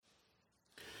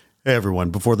Hey everyone,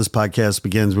 before this podcast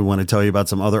begins, we want to tell you about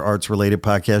some other arts-related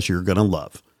podcasts you're going to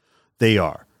love. They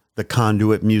are the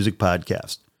Conduit Music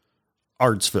Podcast,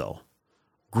 Artsville,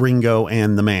 Gringo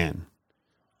and the Man,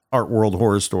 Art World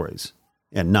Horror Stories,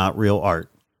 and Not Real Art.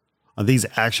 On these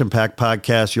action-packed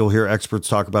podcasts, you'll hear experts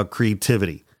talk about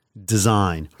creativity,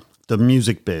 design, the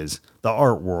music biz, the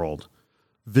art world,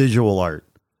 visual art,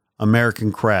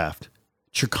 American craft,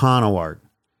 Chicano art,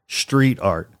 street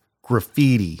art,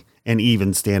 graffiti, and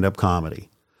even stand-up comedy.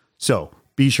 So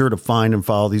be sure to find and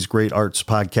follow these great arts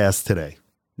podcasts today.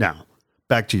 Now,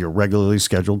 back to your regularly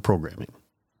scheduled programming.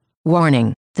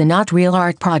 Warning: the Not Real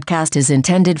Art podcast is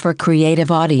intended for creative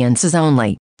audiences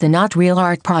only. The Not Real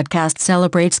Art podcast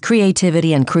celebrates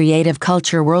creativity and creative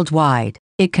culture worldwide.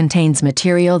 It contains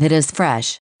material that is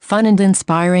fresh, fun, and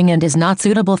inspiring and is not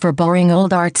suitable for boring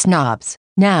old art snobs.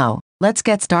 Now, let's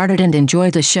get started and enjoy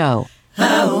the show.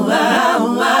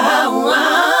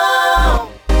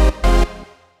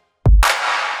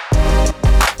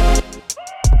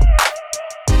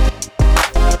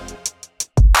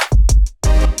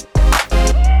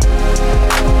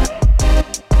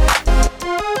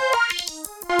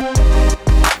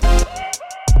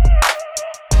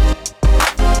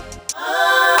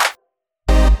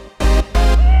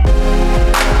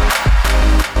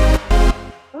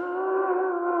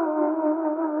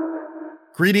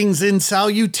 Greetings and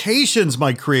salutations,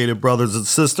 my creative brothers and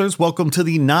sisters. Welcome to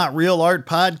the Not Real Art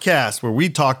Podcast, where we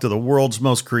talk to the world's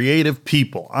most creative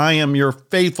people. I am your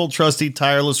faithful, trusty,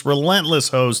 tireless, relentless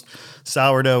host,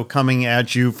 Sourdough, coming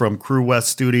at you from Crew West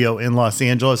Studio in Los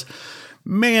Angeles.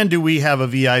 Man, do we have a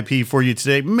VIP for you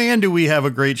today. Man, do we have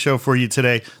a great show for you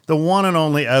today. The one and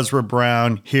only Ezra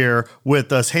Brown here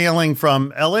with us, hailing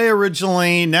from LA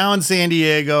originally, now in San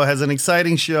Diego, has an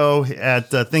exciting show at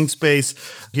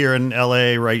ThinkSpace here in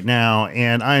LA right now.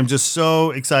 And I'm just so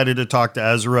excited to talk to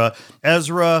Ezra.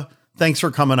 Ezra, thanks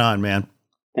for coming on, man.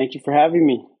 Thank you for having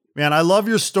me. Man, I love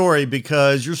your story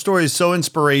because your story is so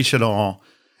inspirational.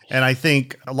 And I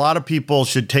think a lot of people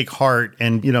should take heart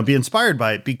and, be inspired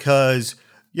by it because,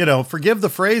 forgive the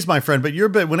phrase, my friend, but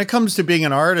when it comes to being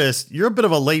an artist, you're a bit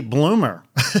of a late bloomer.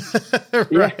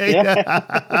 Right?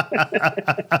 Yeah.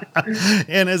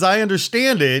 And as I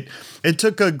understand it, it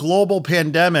took a global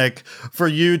pandemic for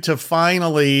you to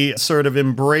finally sort of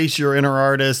embrace your inner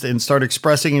artist and start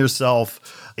expressing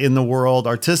yourself in the world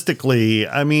artistically.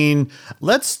 I mean,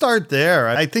 let's start there.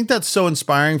 I think that's so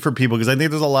inspiring for people because I think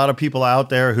there's a lot of people out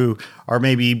there who are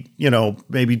maybe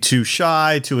too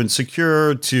shy, too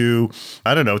insecure, too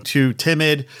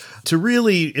timid to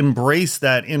really embrace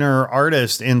that inner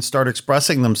artist and start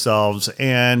expressing themselves.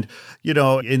 And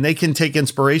they can take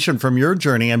inspiration from your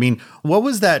journey. I mean, what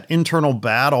was that internal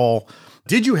battle?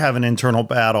 Did you have an internal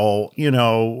battle,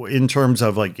 in terms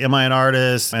of like, am I an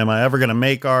artist? Am I ever going to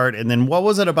make art? And then what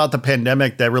was it about the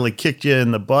pandemic that really kicked you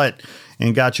in the butt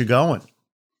and got you going?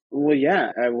 Well,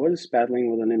 yeah, I was battling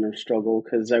with an inner struggle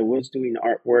because I was doing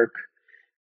artwork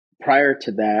prior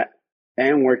to that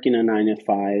and working a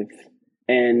 9-to-5.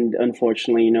 And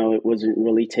unfortunately, it wasn't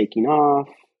really taking off.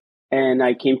 And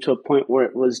I came to a point where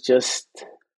it was just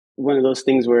one of those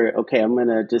things where, okay, I'm going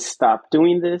to just stop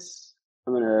doing this.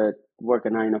 I'm going to work a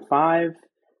 9-to-5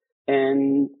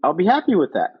 and I'll be happy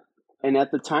with that. And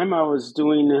at the time I was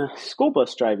doing school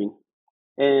bus driving,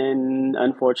 and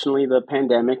unfortunately the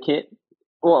pandemic hit.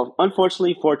 Well,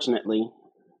 unfortunately, fortunately.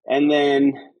 And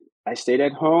then I stayed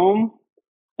at home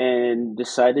and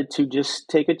decided to just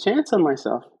take a chance on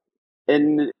myself.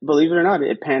 And believe it or not,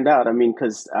 it panned out. I mean,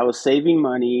 because I was saving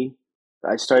money.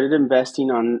 I started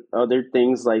investing on other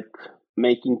things like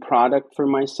making product for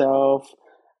myself.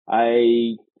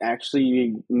 I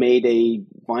actually made a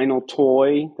vinyl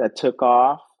toy that took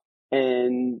off,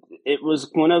 and it was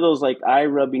one of those like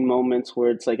eye-rubbing moments where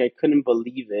it's like I couldn't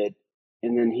believe it,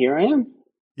 and then here I am.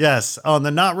 Yes, on the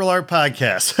Not Real Art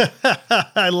Podcast.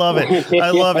 I love it.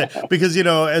 I love it because,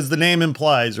 as the name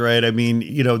implies, right? I mean,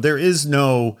 there is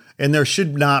no, and there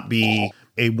should not be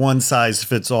a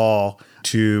one-size-fits-all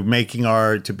to making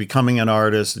art, to becoming an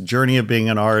artist, the journey of being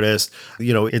an artist.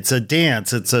 It's a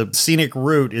dance, it's a scenic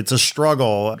route, it's a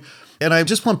struggle. And I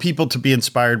just want people to be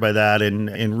inspired by that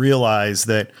and realize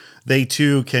that they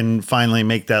too can finally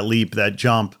make that leap, that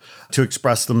jump to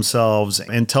express themselves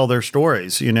and tell their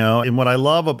stories, And what I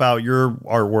love about your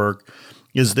artwork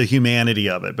is the humanity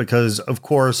of it, because of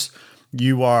course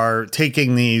you are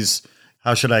taking these,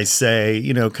 how should I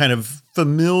say, kind of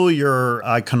familiar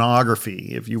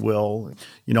iconography, if you will,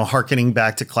 hearkening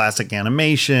back to classic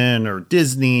animation or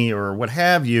Disney or what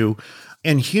have you,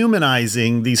 and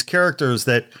humanizing these characters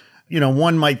that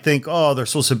one might think, oh, they're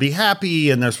supposed to be happy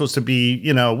and they're supposed to be,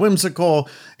 whimsical.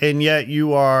 And yet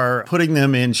you are putting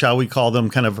them in, shall we call them,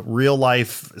 kind of real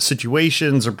life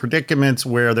situations or predicaments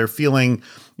where they're feeling,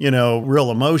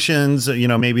 real emotions.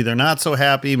 Maybe they're not so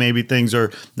happy. Maybe things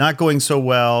are not going so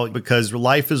well because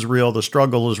life is real. The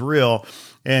struggle is real.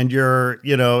 And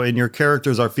and your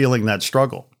characters are feeling that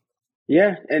struggle.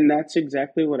 Yeah. And that's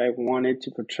exactly what I wanted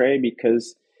to portray,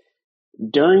 because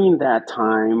during that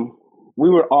time, we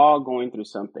were all going through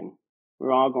something.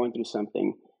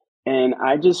 And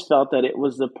I just felt that it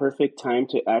was the perfect time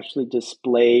to actually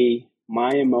display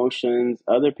my emotions,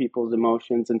 other people's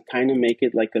emotions, and kind of make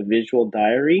it like a visual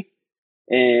diary.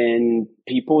 And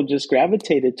people just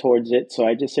gravitated towards it. So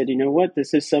I just said, you know what,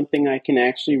 this is something I can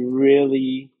actually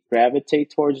really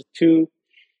gravitate towards too.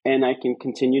 And I can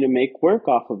continue to make work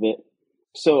off of it.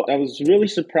 So I was really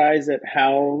surprised at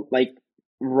how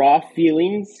raw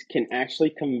feelings can actually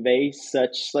convey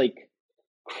such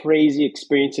crazy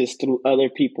experiences through other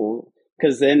people,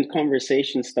 because then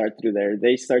conversations start through there.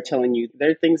 They start telling you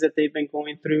their things that they've been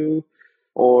going through,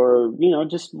 or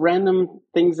just random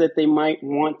things that they might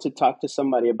want to talk to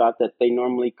somebody about that they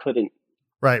normally couldn't.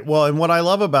 Right. Well, and what I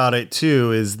love about it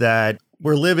too is that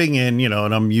we're living in,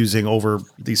 and I'm using over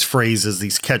these phrases,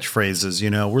 these catchphrases,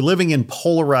 we're living in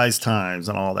polarized times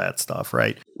and all that stuff,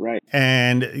 right? Right.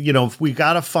 And, we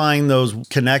got to find those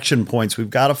connection points. We've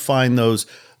got to find those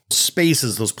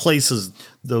spaces, those places,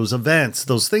 those events,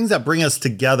 those things that bring us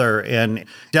together and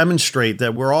demonstrate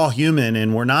that we're all human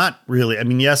and we're not really,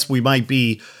 yes, we might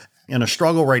be in a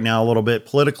struggle right now a little bit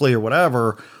politically or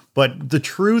whatever, but the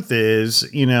truth is,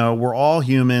 we're all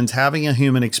humans having a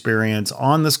human experience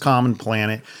on this common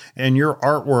planet. And your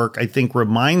artwork, I think,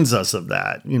 reminds us of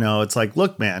that. It's like,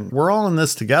 look, man, we're all in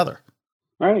this together.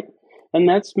 Right. And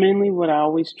that's mainly what I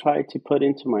always try to put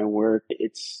into my work.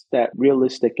 It's that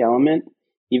realistic element,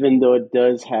 even though it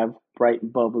does have bright,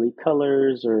 bubbly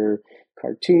colors or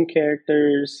cartoon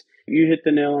characters. You hit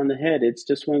the nail on the head. It's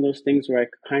just one of those things where I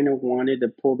kind of wanted to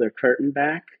pull the curtain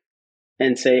back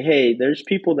and say, hey, there's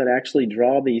people that actually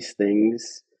draw these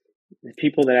things,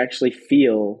 people that actually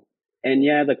feel. And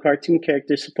yeah, the cartoon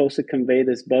character is supposed to convey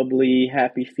this bubbly,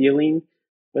 happy feeling,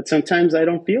 but sometimes I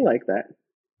don't feel like that.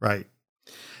 Right.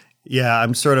 Yeah,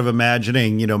 I'm sort of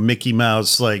imagining, Mickey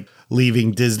Mouse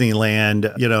leaving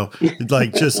Disneyland,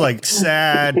 just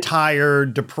sad,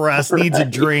 tired, depressed, needs a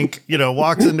drink,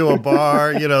 walks into a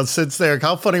bar, sits there.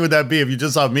 How funny would that be if you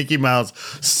just saw Mickey Mouse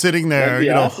sitting there,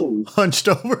 awesome. Hunched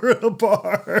over in a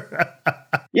bar?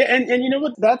 Yeah, and you know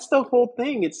what? That's the whole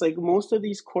thing. It's like most of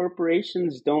these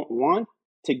corporations don't want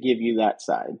to give you that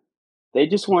side. They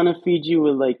just want to feed you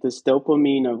with this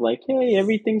dopamine of hey,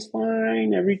 everything's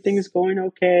fine, everything's going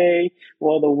okay,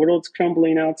 while the world's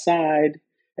crumbling outside.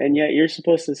 And yet you're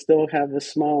supposed to still have a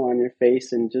smile on your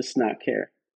face and just not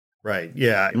care. Right.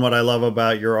 Yeah. And what I love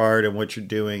about your art and what you're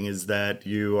doing is that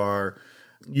you are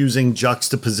using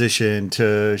juxtaposition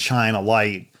to shine a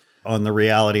light on the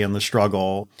reality and the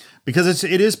struggle, because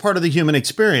it is part of the human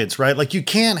experience, right? You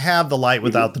can't have the light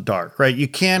without the dark, right? You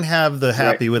can't have the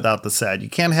happy without the sad. You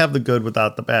can't have the good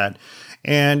without the bad.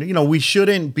 And, we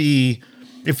shouldn't be,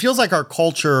 it feels like our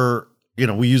culture,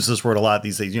 we use this word a lot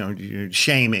these days,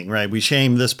 shaming, right? We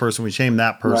shame this person, we shame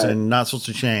that person, not supposed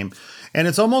to shame. And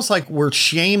it's almost like we're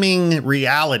shaming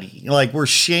reality. We're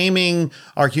shaming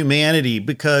our humanity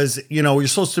because, you're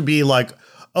supposed to be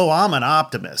oh, I'm an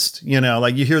optimist. You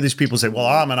hear these people say, well,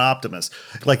 I'm an optimist.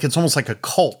 It's almost like a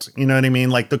cult. You know what I mean?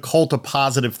 The cult of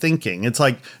positive thinking. It's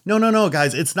no,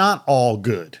 guys, it's not all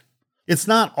good. It's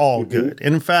not all good.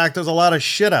 In fact, there's a lot of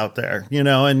shit out there,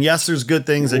 and yes, there's good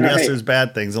things and yes, there's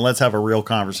bad things. And let's have a real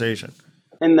conversation.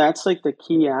 And that's the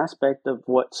key aspect of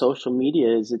what social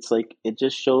media is. It's it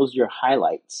just shows your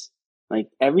highlights.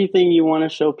 Everything you want to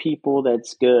show people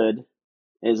that's good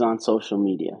is on social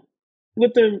media.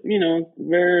 With the,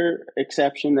 rare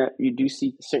exception that you do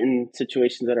see certain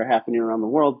situations that are happening around the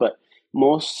world. But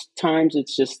most times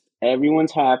it's just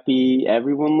everyone's happy,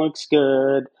 everyone looks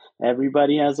good,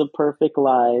 everybody has a perfect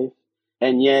life.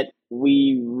 And yet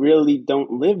we really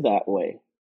don't live that way.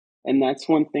 And that's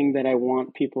one thing that I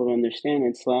want people to understand.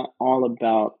 It's not all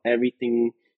about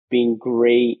everything being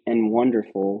great and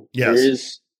wonderful. Yes. There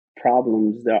is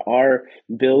problems. There are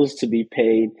bills to be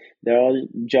paid. There are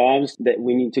jobs that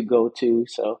we need to go to.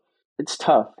 So it's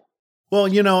tough. Well,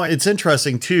 it's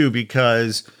interesting too,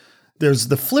 because there's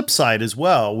the flip side as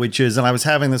well, which is, and I was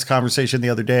having this conversation the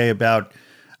other day about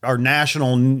our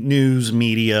national news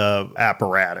media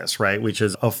apparatus, right? Which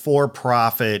is a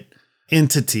for-profit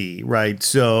entity, right?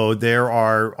 So there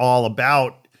are all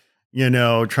about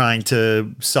trying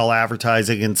to sell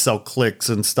advertising and sell clicks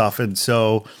and stuff. And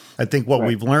so I think what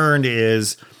we've learned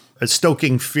is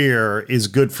stoking fear is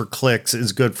good for clicks,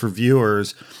 is good for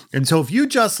viewers. And so if you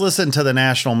just listen to the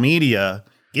national media,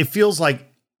 it feels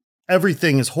like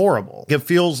everything is horrible. It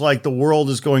feels like the world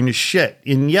is going to shit.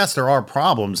 And yes, there are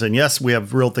problems. And yes, we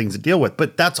have real things to deal with.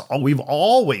 But that's all, we've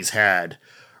always had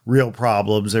real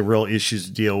problems and real issues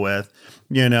to deal with,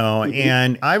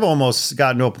 And I've almost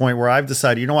gotten to a point where I've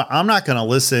decided, you know what, I'm not going to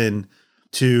listen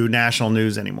to national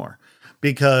news anymore.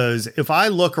 Because if I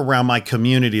look around my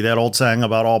community, that old saying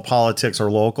about all politics are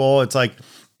local, it's like,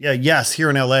 yeah, yes, here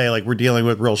in LA, like we're dealing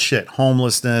with real shit,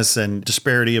 homelessness and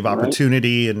disparity of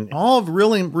opportunity and all of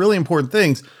really, really important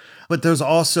things. But there's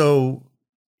also,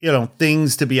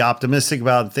 things to be optimistic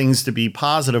about, things to be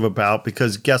positive about,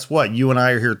 because guess what? You and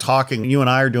I are here talking. You and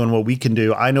I are doing what we can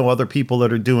do. I know other people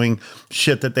that are doing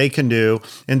shit that they can do.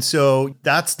 And so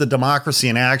that's the democracy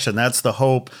in action. That's the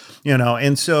hope,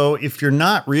 And so if you're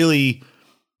not really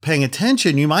paying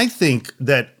attention, you might think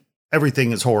that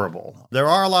everything is horrible. There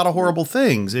are a lot of horrible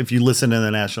things if you listen to the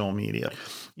national media.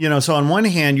 So on one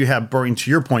hand, you have, to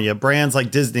your point, you have brands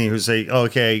like Disney who say,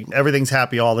 okay, everything's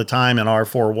happy all the time in our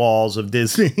four walls of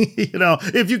Disney,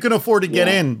 if you can afford to get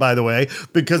in, by the way,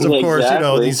 because of course,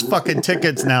 these fucking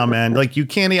tickets now, man, like you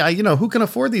can't, who can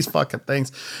afford these fucking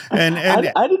things? And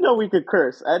I didn't know we could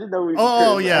curse. I didn't know we could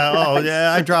curse.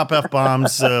 Yeah. I drop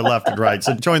F-bombs left and right.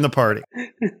 So join the party.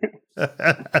 All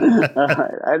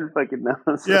right, I didn't fucking know.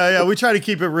 Yeah, we try to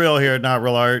keep it real here, not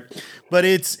real art, but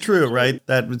it's true, right?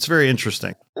 That it's very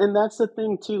interesting. And that's the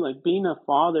thing too, like being a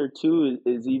father too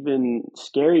is even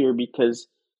scarier because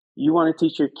you want to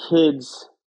teach your kids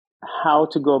how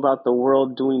to go about the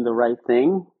world doing the right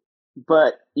thing,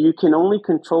 but you can only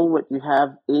control what you have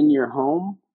in your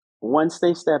home. Once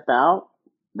they step out,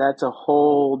 that's a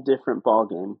whole different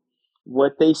ballgame.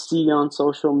 What they see on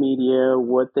social media,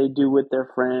 what they do with their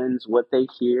friends, what they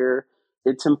hear,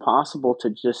 it's impossible to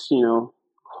just,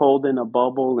 hold in a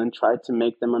bubble and try to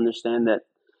make them understand that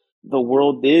the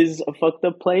world is a fucked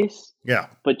up place. Yeah.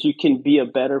 But you can be a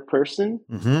better person.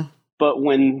 Mm-hmm. But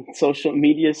when social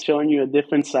media is showing you a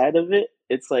different side of it,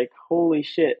 it's like, holy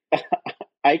shit,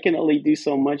 I can only do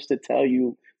so much to tell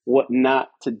you what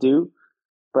not to do.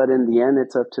 But in the end,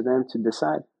 it's up to them to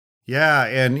decide. Yeah.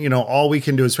 And, all we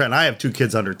can do is try. And I have 2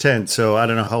 kids under 10, so I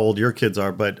don't know how old your kids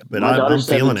are, but I'm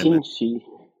feeling 17,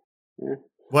 it.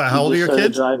 What? How old are your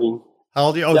kids? Driving. How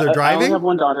old are you? Oh, they're driving? I only have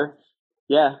one daughter.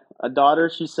 Yeah. A daughter.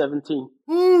 She's 17.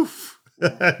 Oof.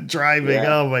 Driving.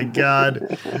 Yeah. Oh my God.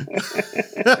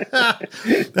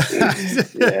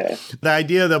 The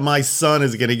idea that my son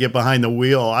is going to get behind the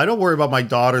wheel. I don't worry about my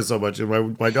daughter so much.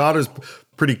 My daughter's a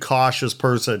pretty cautious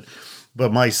person.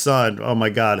 But my son, oh my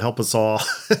God, help us all.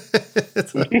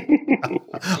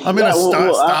 I'm going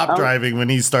to stop driving when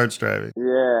he starts driving.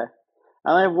 Yeah.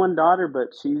 I have one daughter, but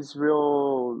she's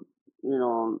real,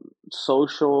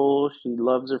 social. She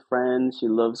loves her friends. She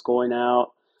loves going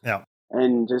out. Yeah.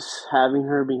 And just having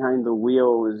her behind the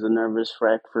wheel is a nervous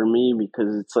wreck for me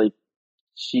because it's like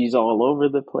she's all over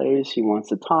the place. She wants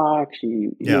to talk.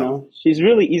 She's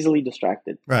really easily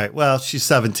distracted. Right. Well, she's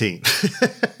 17.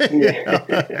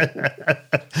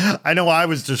 I know I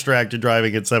was distracted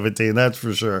driving at 17, that's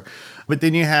for sure. But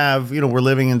then you have, we're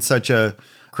living in such a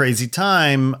crazy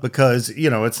time because,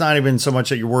 it's not even so much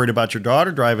that you're worried about your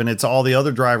daughter driving. It's all the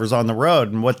other drivers on the road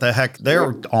and what the heck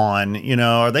they're on,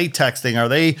 are they texting? Are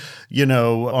they,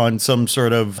 on some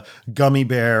sort of gummy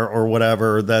bear or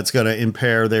whatever that's going to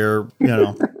impair their,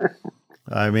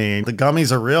 I mean, the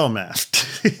gummies are real, man.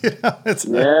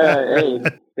 Hey,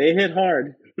 they hit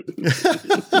hard.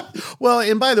 Well,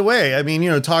 and by the way, I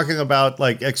mean, talking about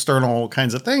like external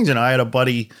kinds of things, I had a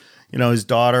buddy, his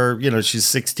daughter, she's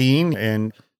 16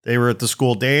 and they were at the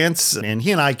school dance and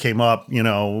he and I came up,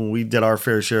 we did our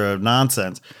fair share of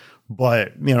nonsense.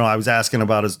 But, I was asking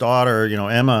about his daughter,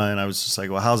 Emma, and I was just like,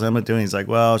 well, how's Emma doing? He's like,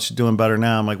 well, she's doing better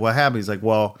now. I'm like, what happened? He's like,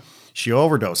 well, she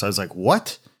overdosed. I was like,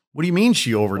 what? What do you mean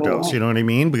she overdosed? Oh. You know what I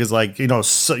mean? Because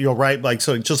so you're right. Like,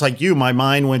 so just like you, my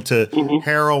mind went to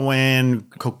heroin,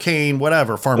 cocaine,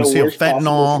 whatever, pharmaceutical,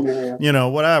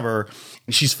 fentanyl, whatever.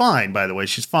 She's fine, by the way.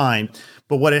 She's fine.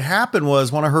 But what had happened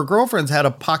was one of her girlfriends had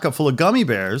a pocket full of gummy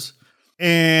bears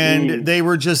and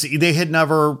they had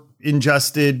never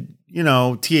ingested,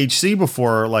 THC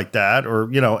before like that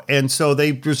and so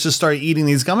they just started eating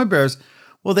these gummy bears.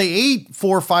 Well, they ate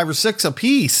 4, 5, or 6 a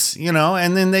piece,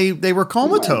 and then they were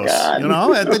comatose, at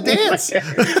the dance.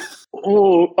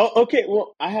 Okay.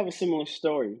 Well, I have a similar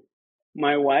story.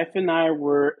 My wife and I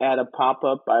were at a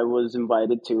pop-up I was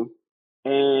invited to,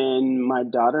 and my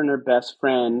daughter and her best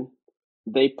friend,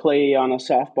 they play on a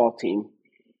softball team.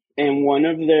 and one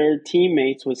of their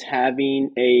teammates was having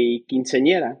a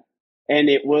quinceañera. And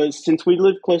it was, since we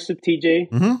lived close to TJ,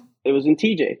 it was in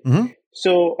TJ.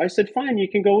 So I said, fine, you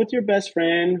can go with your best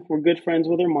friend. We're good friends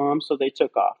with her mom. So they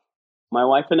took off. My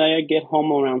wife and I get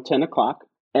home around 10 o'clock,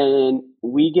 and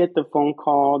we get the phone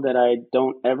call that I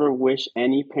don't ever wish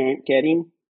any parent getting.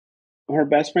 Her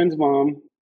best friend's mom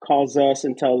calls us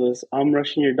and tells us, I'm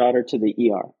rushing your daughter to the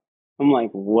ER. I'm like,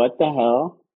 what the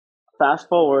hell? Fast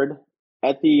forward,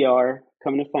 at the ER,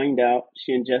 come to find out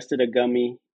she ingested a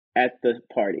gummy at the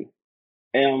party.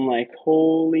 And I'm like,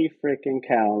 holy freaking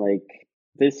cow. Like,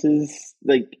 this is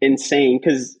like insane.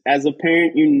 Because as a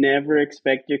parent, you never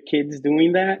expect your kids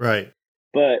doing that. Right.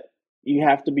 But you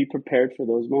have to be prepared for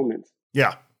those moments.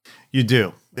 Yeah, you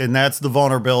do. And that's the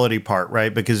vulnerability part,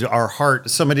 right? Because our heart,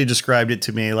 somebody described it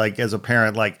to me, like as a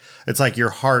parent, like it's like your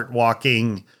heart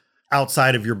walking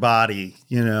outside of your body,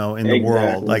 in the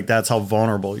world. Like that's how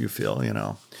vulnerable you feel,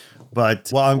 But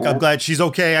well, I'm glad she's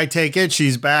okay. I take it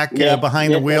she's back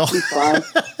behind the wheel.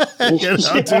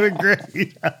 Doing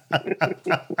great.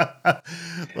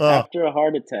 Well, after a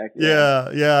heart attack.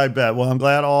 Yeah, I bet. Well, I'm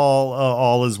glad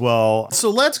all is well. So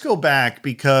let's go back,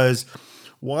 because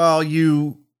while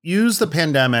you use the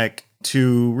pandemic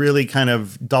to really kind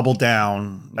of double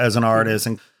down as an artist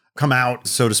and come out,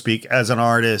 so to speak, as an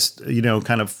artist,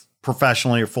 kind of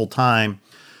professionally or full time.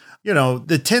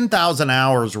 The 10,000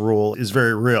 hours rule is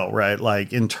very real, right?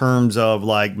 Like in terms of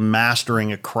like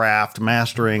mastering a craft,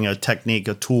 mastering a technique,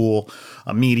 a tool,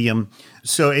 a medium.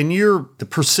 So the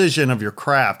precision of your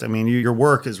craft, I mean, your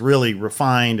work is really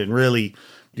refined and really,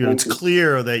 it's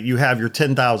clear that you have your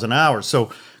 10,000 hours.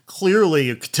 So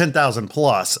clearly 10,000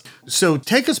 plus. So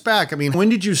take us back. I mean, when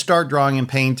did you start drawing and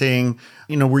painting?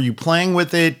 Were you playing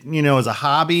with it, as a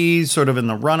hobby sort of in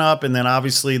the run up? And then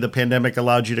obviously the pandemic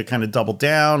allowed you to kind of double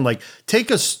down. Like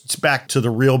take us back to the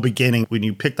real beginning when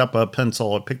you picked up a pencil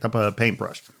or picked up a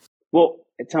paintbrush. Well,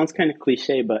 it sounds kind of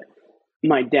cliche, but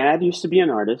my dad used to be an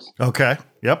artist. Okay.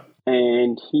 Yep.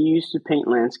 And he used to paint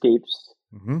landscapes.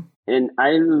 And I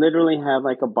literally have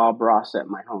like a Bob Ross at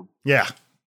my home. Yeah.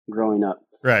 Growing up.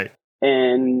 Right.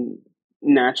 And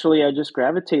naturally, I just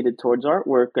gravitated towards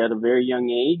artwork at a very young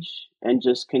age and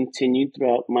just continued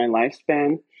throughout my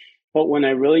lifespan. But when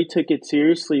I really took it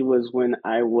seriously was when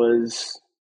I was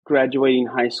graduating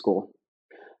high school.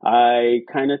 I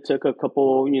kind of took a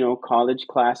couple, college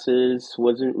classes,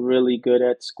 wasn't really good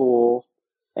at school.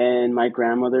 And my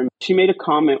grandmother, she made a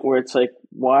comment where it's like,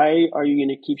 why are you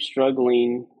going to keep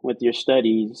struggling with your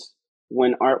studies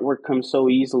when artwork comes so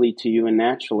easily to you and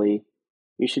naturally?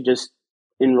 You should just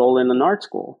enroll in an art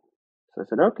school. So I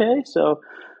said, okay. So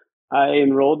I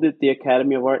enrolled at the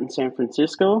Academy of Art in San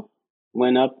Francisco,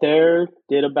 went up there,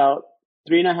 did about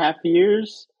 3.5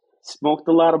 years, smoked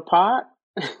a lot of pot,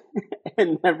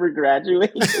 and never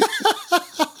graduated.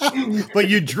 But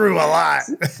you drew a lot.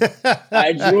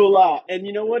 I drew a lot. And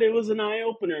you know what? It was an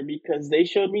eye-opener because they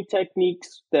showed me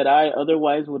techniques that I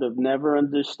otherwise would have never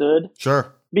understood.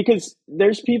 Sure. Because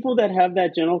there's people that have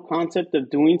that general concept of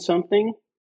doing something,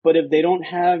 but if they don't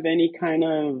have any kind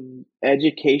of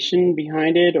education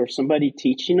behind it or somebody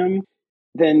teaching them,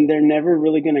 then they're never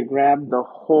really going to grab the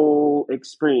whole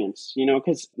experience,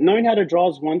 because knowing how to draw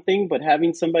is one thing, but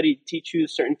having somebody teach you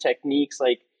certain techniques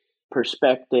like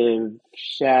perspective,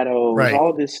 shadows, right.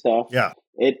 all this stuff,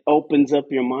 it opens up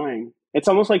your mind. It's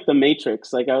almost like the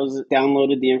Matrix. Like I was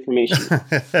downloaded the information.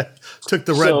 Took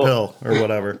the red pill or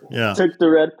whatever. Yeah. Took the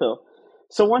red pill.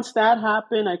 So once that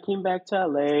happened, I came back to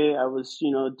LA. I was,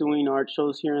 doing art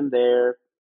shows here and there.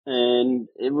 And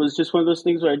it was just one of those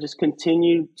things where I just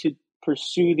continued to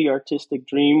pursue the artistic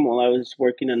dream while I was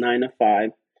working a 9 to 5.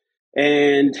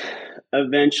 And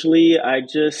eventually I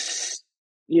just,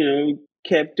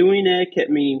 kept doing it, kept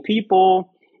meeting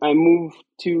people. I moved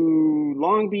to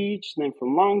Long Beach. Then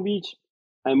from Long Beach,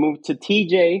 I moved to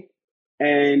TJ.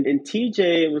 And in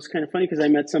TJ, it was kind of funny because I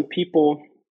met some people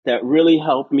that really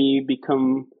helped me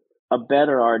become a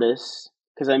better artist.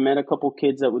 Because I met a couple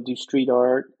kids that would do street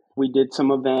art. We did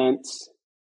some events.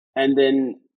 And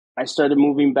then I started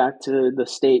moving back to the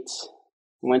States.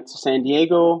 Went to San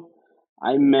Diego.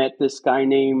 I met this guy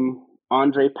named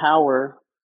Andre Power,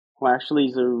 who actually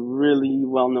is a really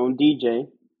well-known DJ.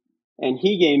 And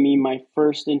he gave me my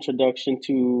first introduction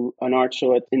to an art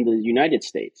show in the United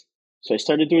States. So I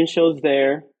started doing shows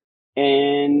there.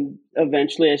 And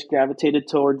eventually I gravitated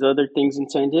towards other things in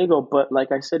San Diego. But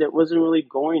like I said, it wasn't really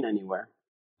going anywhere.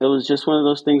 It was just one of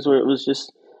those things where it was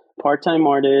just part-time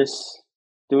artists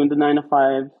doing the 9 to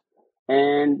 5.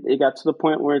 And it got to the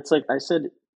point where it's like I said,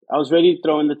 I was ready to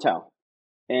throw in the towel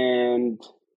and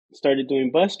started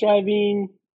doing bus driving.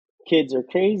 Kids are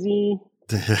crazy.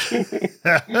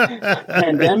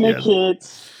 Pandemic Yes.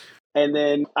 hits, and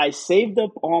then I saved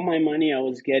up all my money I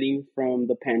was getting from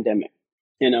the pandemic,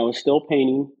 and I was still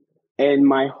painting. And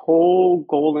my whole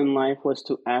goal in life was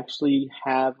to actually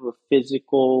have a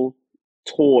physical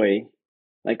toy,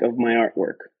 like of my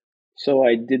artwork. So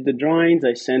I did the drawings,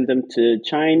 I sent them to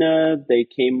China. They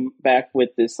came back with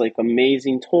this like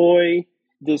amazing toy.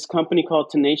 This company called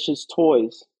Tenacious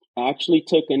Toys actually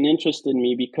took an interest in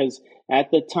me because at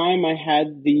the time I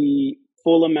had the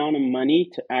full amount of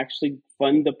money to actually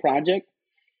fund the project,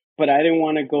 but I didn't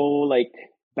want to go like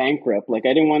bankrupt. Like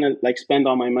I didn't want to like spend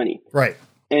all my money. Right.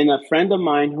 And a friend of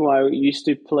mine who I used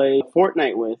to play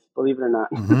Fortnite with, believe it or not,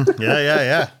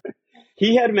 Yeah.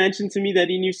 he had mentioned to me that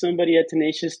he knew somebody at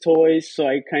Tenacious Toys. So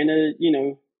I kind of,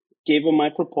 gave him my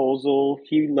proposal.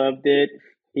 He loved it.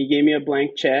 He gave me a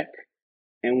blank check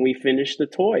and we finished the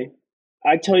toy.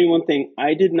 I tell you one thing,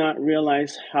 I did not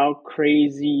realize how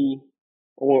crazy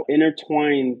or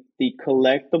intertwined the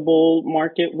collectible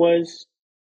market was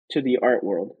to the art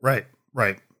world. Right.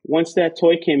 Once that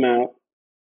toy came out,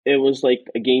 it was like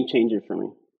a game changer for me.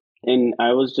 And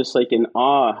I was just like in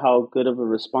awe how good of a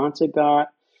response it got.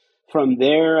 From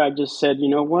there, I just said, you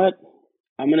know what?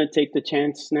 I'm going to take the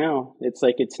chance now. It's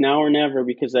like it's now or never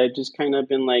because I've just kind of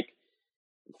been like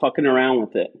fucking around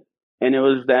with it. And it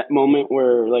was that moment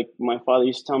where like my father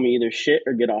used to tell me either shit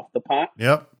or get off the pot.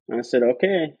 Yep. And I said,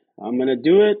 okay, I'm going to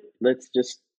do it. Let's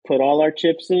just put all our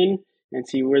chips in and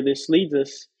see where this leads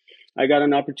us. I got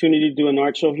an opportunity to do an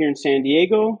art show here in San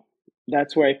Diego.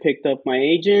 That's where I picked up my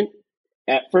agent.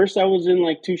 At first, I wasn't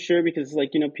like too sure because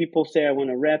like, people say I want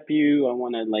to rep you. I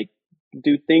want to like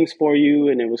do things for you.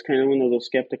 And it was kind of one of those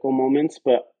skeptical moments,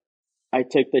 but I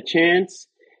took the chance.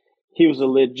 He was a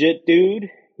legit dude.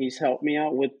 He's helped me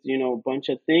out with, a bunch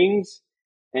of things.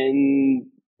 And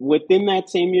within that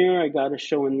same year, I got a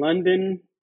show in London.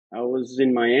 I was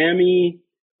in Miami.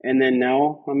 And then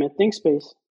now I'm at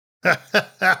ThinkSpace.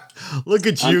 Look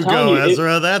at you go,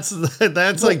 Ezra. That's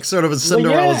like sort of a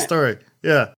Cinderella story.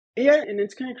 Yeah. Yeah, and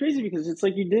it's kind of crazy because it's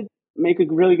like you did make a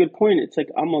really good point. It's like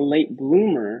I'm a late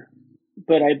bloomer,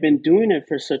 but I've been doing it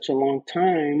for such a long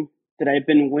time that I've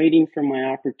been waiting for my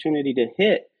opportunity to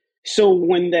hit. So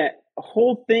when that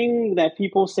whole thing that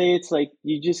people say, it's like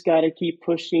you just got to keep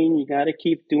pushing, you got to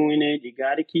keep doing it, you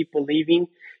got to keep believing.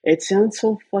 It sounds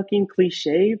so fucking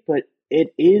cliche, but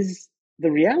it is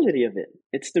the reality of it.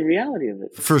 It's the reality of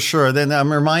it. For sure. Then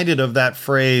I'm reminded of that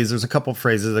phrase. There's a couple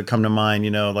phrases that come to mind,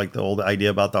 like the old idea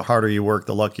about the harder you work,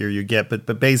 the luckier you get.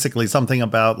 But basically something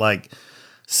about like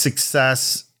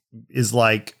success is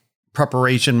like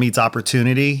preparation meets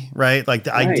opportunity, right? Like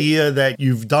the idea that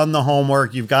you've done the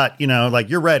homework, you've got, like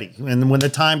you're ready. And when the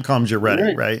time comes, you're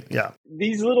ready, right? Yeah.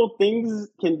 These little things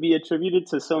can be attributed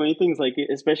to so many things, like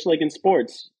especially like in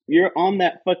sports. You're on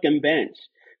that fucking bench.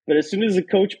 But as soon as the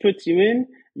coach puts you in,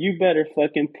 you better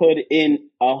fucking put in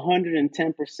 110%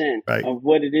 of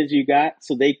what it is you got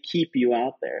so they keep you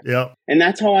out there. Yeah. And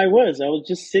that's how I was. I was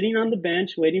just sitting on the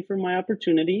bench waiting for my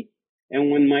opportunity.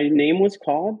 And when my name was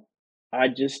called, I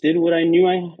just did what I knew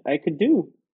I could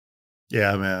do.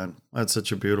 Yeah, man. That's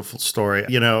such a beautiful story.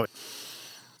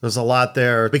 There's a lot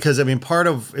there because,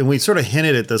 and we sort of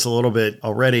hinted at this a little bit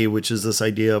already, which is this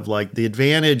idea of like the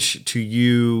advantage to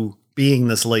you being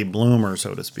this late bloomer,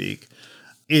 so to speak,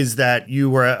 is that you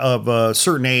were of a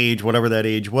certain age, whatever that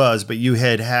age was, but you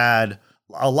had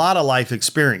a lot of life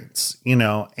experience,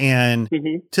 and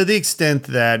to the extent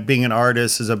that being an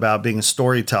artist is about being a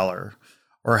storyteller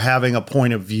or having a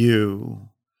point of view,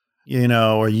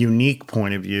 or a unique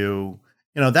point of view,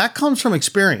 that comes from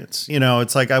experience.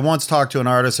 It's like I once talked to an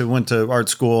artist who went to art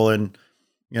school and,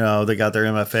 they got their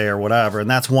MFA or whatever, and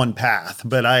that's one path.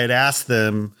 But I had asked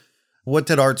them, what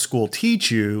did art school teach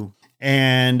you?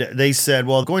 And they said,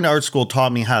 well, going to art school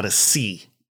taught me how to see,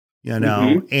 and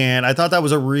I thought that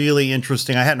was a really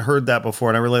interesting, I hadn't heard that before.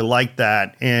 And I really liked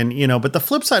that. And, but the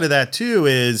flip side of that too,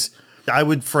 is I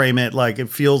would frame it like, it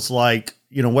feels like,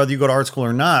 whether you go to art school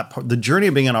or not, the journey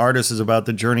of being an artist is about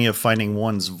the journey of finding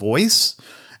one's voice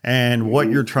and what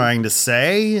you're trying to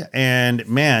say. And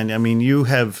man,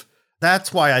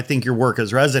 that's why I think your work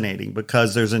is resonating,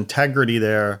 because there's integrity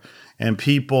there and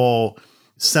people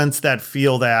sense that,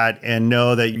 feel that, and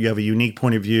know that you have a unique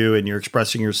point of view and you're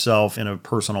expressing yourself in a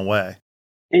personal way.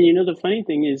 And the funny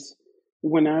thing is,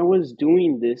 when I was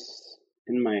doing this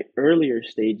in my earlier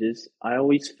stages, I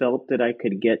always felt that I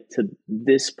could get to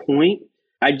this point.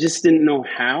 I just didn't know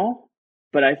how,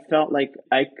 but I felt like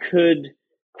I could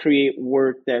create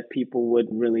work that people would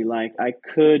really like. I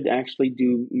could actually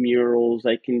do murals.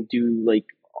 I can do like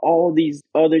all these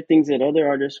other things that other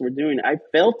artists were doing. I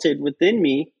felt it within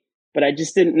me, but I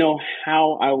just didn't know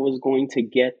how I was going to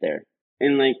get there.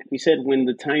 And like we said, when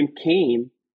the time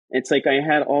came, it's like I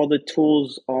had all the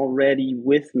tools already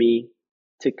with me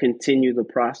to continue the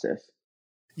process.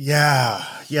 Yeah,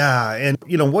 yeah. And,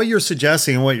 what you're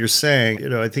suggesting and what you're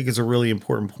saying, I think is a really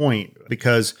important point,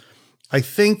 because I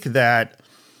think that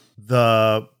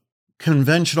the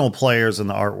conventional players in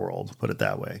the art world, put it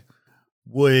that way,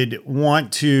 would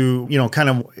want to, kind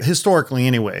of historically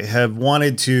anyway, have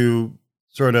wanted to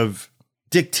sort of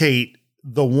dictate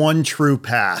the one true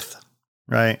path,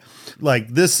 right? Like,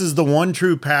 this is the one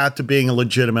true path to being a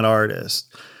legitimate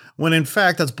artist. When in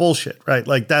fact, that's bullshit, right?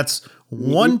 Like, that's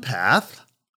one path,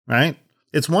 right?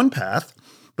 It's one path,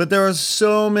 but there are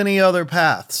so many other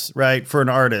paths, right? For an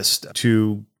artist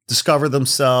to discover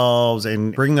themselves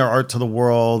and bring their art to the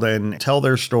world and tell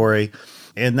their story.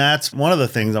 And that's one of the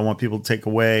things I want people to take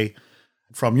away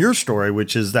from your story,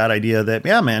 which is that idea that,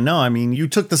 yeah, man, no, I mean, you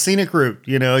took the scenic route,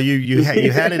 you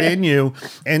had it in you.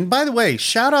 And by the way,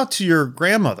 shout out to your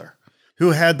grandmother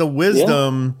who had the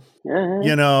wisdom,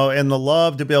 and the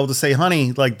love to be able to say,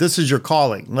 honey, like, this is your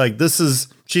calling. Like,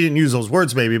 she didn't use those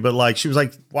words maybe, but like, she was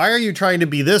like, why are you trying to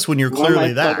be this when you're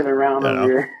clearly that? Around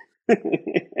over here.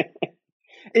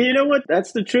 And you know what?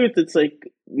 That's the truth. It's like,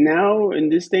 now in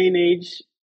this day and age,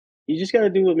 you just got to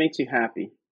do what makes you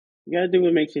happy. You got to do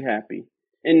what makes you happy.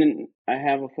 And I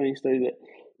have a funny story that,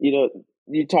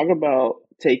 you talk about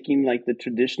taking like the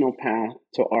traditional path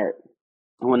to art.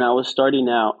 When I was starting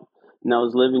out and I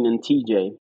was living in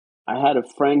TJ, I had a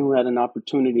friend who had an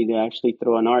opportunity to actually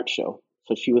throw an art show.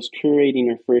 So she was curating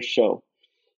her first show.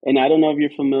 And I don't know if you're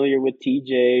familiar with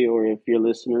TJ or if your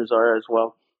listeners are as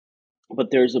well, but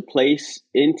there's a place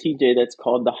in TJ that's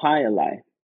called the Hialeah.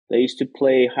 They used to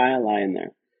play Hialeah in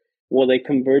there. Well, they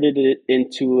converted it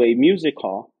into a music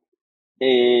hall,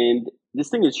 and this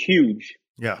thing is huge.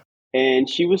 Yeah. And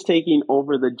she was taking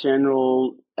over the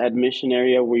general admission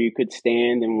area where you could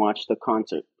stand and watch the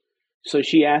concert. So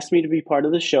she asked me to be part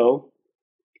of the show.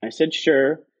 I said,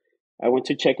 sure. I went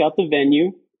to check out the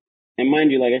venue. And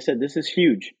mind you, like I said, this is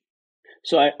huge.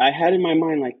 So I had in my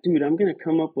mind, like, dude, I'm going to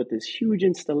come up with this huge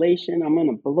installation. I'm going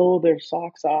to blow their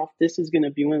socks off. This is going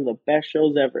to be one of the best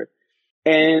shows ever.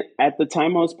 And at the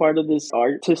time, I was part of this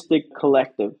artistic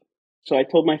collective. So I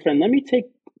told my friend, let me take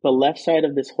the left side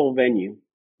of this whole venue.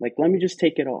 Like, let me just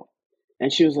take it off.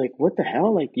 And she was like, what the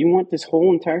hell? Like, you want this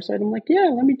whole entire side? I'm like, yeah,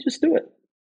 let me just do it.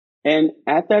 And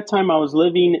at that time, I was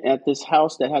living at this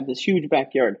house that had this huge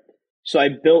backyard. So I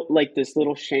built like this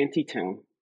little shanty town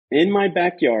in my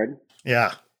backyard.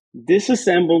 Yeah.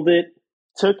 Disassembled it,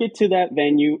 took it to that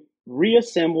venue,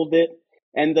 reassembled it.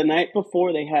 And the night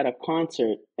before, they had a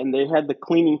concert and they had the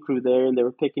cleaning crew there and they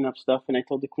were picking up stuff. And I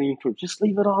told the cleaning crew, just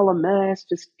leave it all a mess.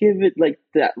 Just give it like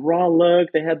that raw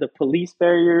look. They had the police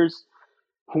barriers.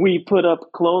 We put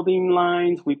up clothing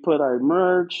lines. We put our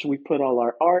merch. We put all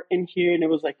our art in here. And it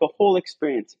was like a whole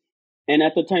experience. And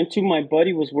at the time, too, my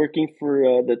buddy was working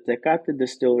for the Tecate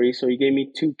distillery. So he gave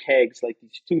me 2 kegs, like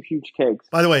these 2 huge kegs.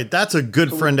 By the way, that's a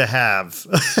good friend to have.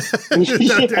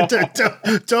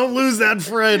 Don't lose that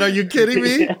friend. Are you kidding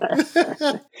me?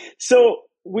 Yeah. So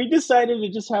we decided to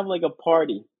just have like a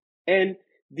party. And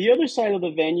the other side of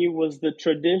the venue was the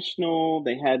traditional.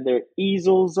 They had their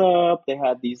easels up. They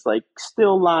had these like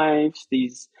still lifes,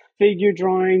 these figure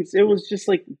drawings. It was just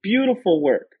like beautiful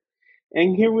work.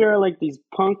 And here we are, like these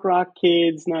punk rock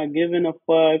kids, not giving a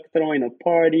fuck, throwing a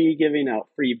party, giving out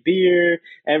free beer.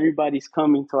 Everybody's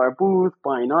coming to our booth,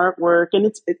 buying artwork,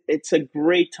 and it's a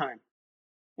great time.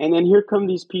 And then here come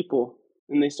these people,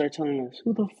 and they start telling us,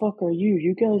 "Who the fuck are you?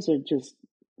 You guys are just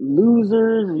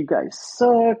losers. You guys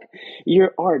suck.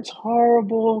 Your art's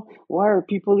horrible. Why are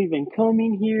people even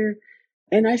coming here?"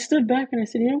 And I stood back and I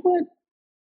said, "You know what?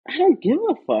 I don't give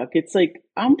a fuck. It's like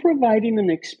I'm providing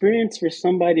an experience for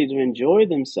somebody to enjoy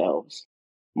themselves.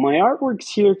 My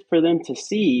artwork's here for them to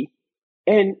see.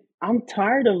 And I'm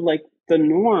tired of like the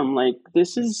norm. Like,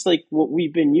 this is like what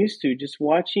we've been used to, just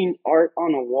watching art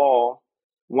on a wall,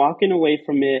 walking away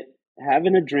from it,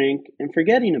 having a drink, and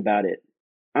forgetting about it.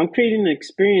 I'm creating an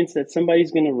experience that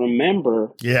somebody's going to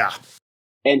remember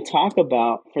and talk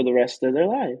about for the rest of their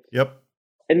life." Yep.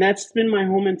 And that's been my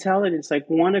whole mentality. It's like,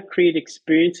 want to create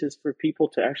experiences for people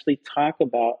to actually talk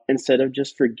about instead of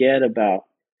just forget about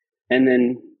and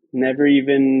then never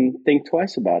even think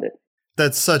twice about it.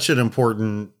 That's such an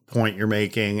important point you're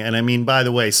making. And I mean, by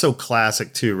the way, so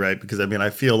classic too, right? Because I mean,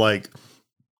 I feel like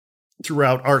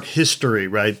throughout art history,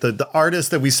 right? The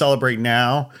artists that we celebrate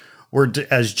now were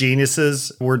as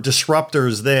geniuses, were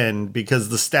disruptors then, because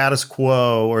the status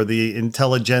quo or the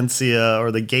intelligentsia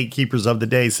or the gatekeepers of the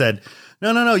day said,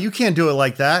 no, you can't do it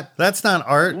like that. That's not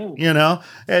art,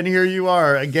 And here you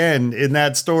are again in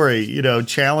that story,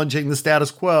 challenging the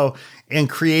status quo and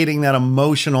creating that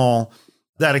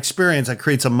that experience that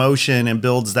creates emotion and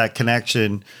builds that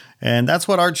connection. And that's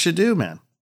what art should do, man.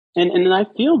 And I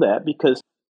feel that because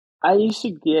I used to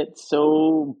get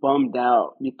so bummed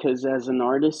out because as an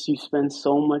artist, you spend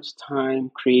so much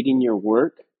time creating your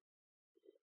work.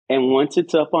 And once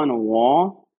it's up on a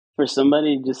wall, for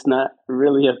somebody to just not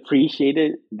really appreciate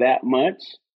it that much,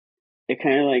 it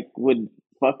kind of like would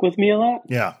fuck with me a lot.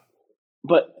 Yeah.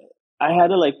 But I had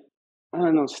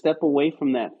to step away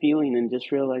from that feeling and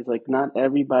just realize not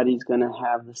everybody's going to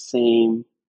have the same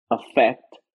effect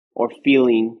or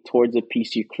feeling towards a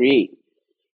piece you create.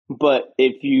 But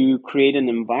if you create an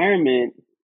environment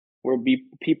where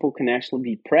people can actually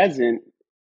be present,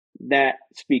 that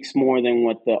speaks more than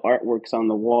what the artwork's on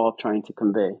the wall trying to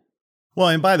convey. Well,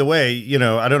 and by the way,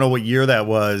 I don't know what year that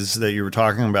was that you were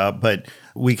talking about, but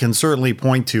we can certainly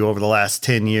point to over the last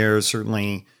 10 years,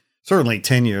 certainly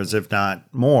 10 years, if not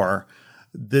more,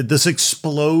 this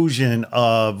explosion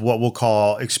of what we'll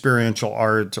call experiential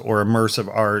art or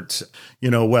immersive art,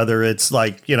 whether it's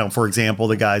for example,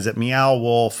 the guys at Meow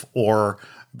Wolf or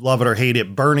Love It or Hate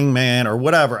It, Burning Man or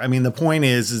whatever. I mean, the point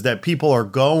is that people are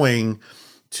going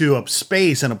to a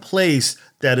space and a place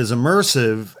that is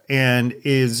immersive and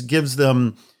gives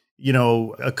them,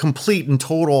 a complete and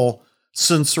total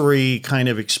sensory kind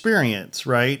of experience,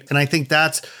 right? And I think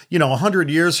that's, 100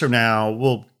 years from now,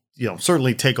 we'll,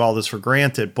 certainly take all this for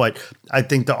granted. But I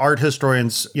think the art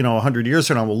historians, 100 years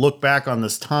from now will look back on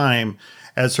this time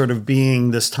as sort of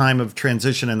being this time of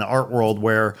transition in the art world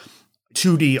where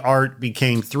 2D art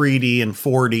became 3D and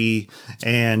 4D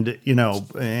and,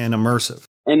 and immersive.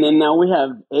 And then now we have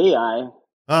AI.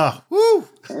 Oh, woo!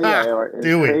 AI art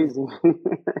is crazy.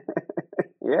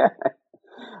 Yeah.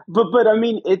 But I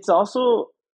mean, it's also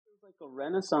like a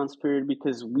renaissance period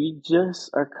because we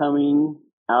just are coming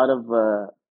out of a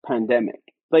pandemic.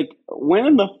 When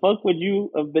in the fuck would you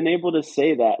have been able to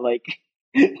say that?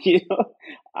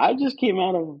 I just came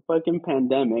out of a fucking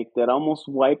pandemic that almost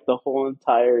wiped the whole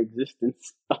entire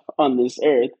existence on this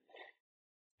earth.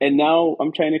 And now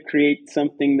I'm trying to create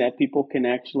something that people can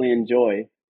actually enjoy.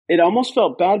 It almost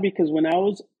felt bad because when I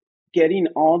was getting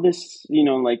all this,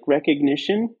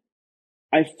 recognition,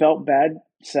 I felt bad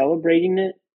celebrating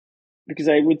it because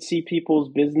I would see people's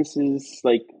businesses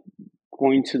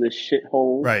going to the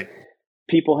shithole. Right.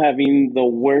 People having the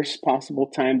worst possible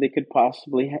time they could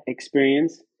possibly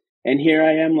experience. And here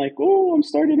I am I'm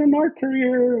starting an art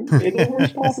career in the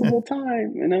worst possible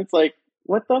time. And it's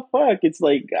what the fuck? It's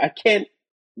I can't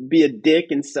be a dick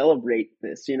and celebrate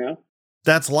this,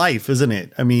 That's life, isn't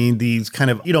it? I mean, these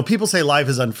kind of, people say life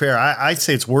is unfair. I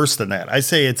say it's worse than that. I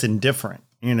say it's indifferent,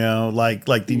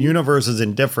 the universe is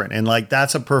indifferent. And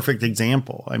that's a perfect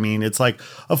example. I mean, it's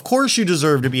of course you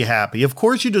deserve to be happy. Of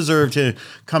course you deserve to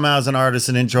come out as an artist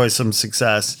and enjoy some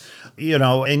success,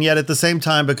 and yet at the same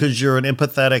time, because you're an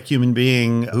empathetic human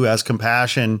being who has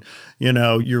compassion,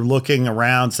 you're looking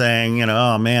around saying,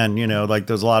 oh man,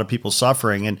 there's a lot of people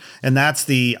suffering. And that's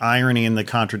the irony and the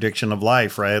contradiction of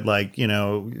life, right?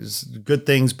 Good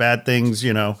things, bad things,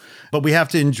 but we have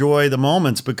to enjoy the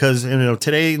moments because,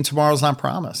 today and tomorrow's not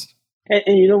promised.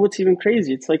 And what's even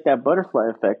crazy? It's that butterfly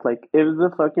effect. If the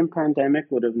fucking pandemic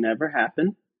would have never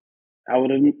happened, I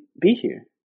wouldn't be here.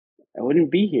 I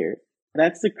wouldn't be here.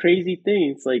 That's the crazy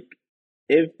thing. It's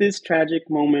if this tragic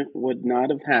moment would not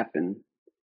have happened,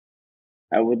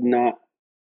 I would not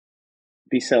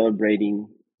be celebrating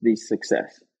the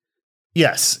success.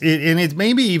 Yes. And it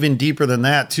may be even deeper than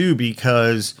that too,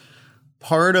 because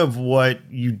part of what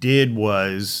you did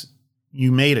was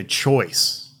you made a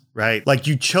choice, right?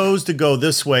 You chose to go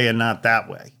this way and not that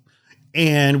way.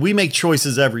 And we make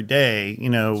choices every day,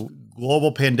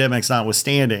 global pandemics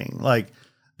notwithstanding,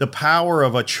 the power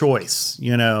of a choice,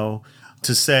 to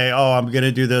say, oh, I'm going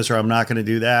to do this or I'm not going to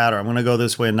do that, or I'm going to go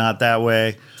this way and not that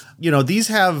way. These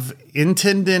have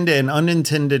intended and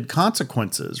unintended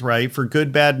consequences, right? For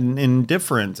good, bad, and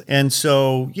indifferent. And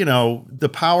so, the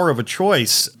power of a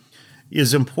choice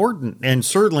is important. And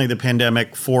certainly the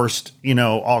pandemic forced,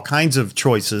 all kinds of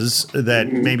choices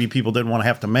that maybe people didn't want to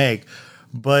have to make.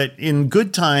 But in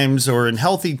good times or in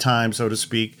healthy times, so to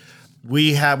speak,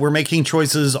 we're making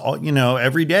choices,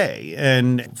 every day.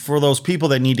 And for those people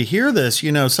that need to hear this,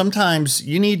 sometimes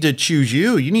you need to choose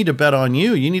you need to bet on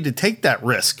you need to take that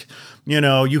risk.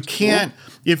 You can't,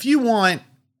 if you want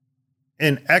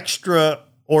an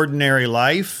extraordinary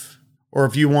life or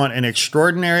if you want an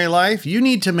extraordinary life, you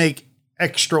need to make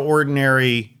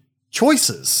extraordinary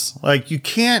choices. You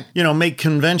can't, make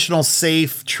conventional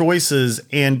safe choices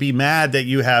and be mad that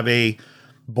you have a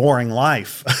boring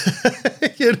life,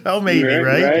 maybe,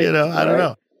 right? I don't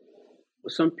know.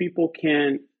 Some people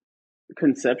can't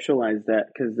conceptualize that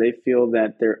because they feel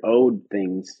that they're owed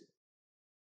things,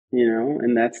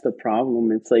 and that's the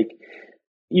problem. It's like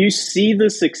you see the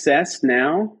success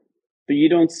now, but you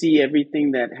don't see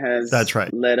everything that has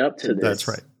led up to this.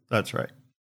 That's right.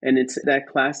 And it's that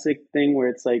classic thing where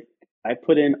it's like, I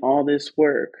put in all this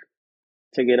work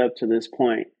to get up to this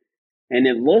point, and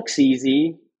it looks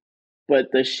easy,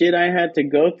 but the shit I had to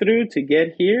go through to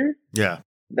get here,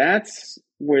 that's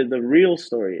where the real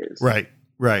story is.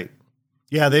 Right.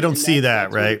 Yeah, they don't see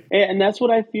that, right? And that's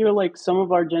what I feel like some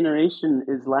of our generation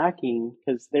is lacking,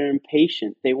 because they're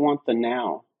impatient. They want the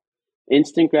now,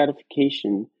 instant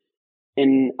gratification.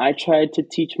 And I tried to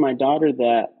teach my daughter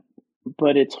that,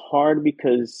 but it's hard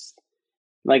because,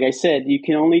 like I said, you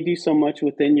can only do so much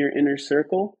within your inner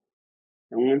circle.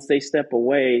 And once they step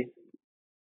away,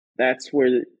 that's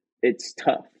where it's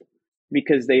tough,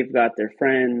 because they've got their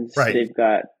friends, they've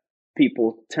got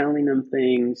people telling them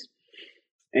things.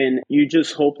 And you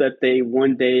just hope that they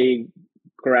one day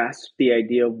grasp the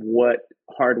idea of what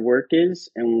hard work is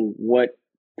and what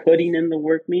putting in the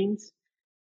work means,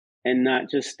 and not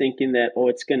just thinking that,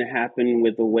 it's going to happen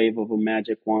with the wave of a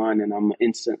magic wand and I'm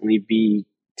instantly be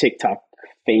TikTok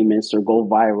famous or go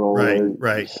viral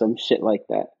or some shit like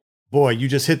that. Boy, you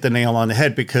just hit the nail on the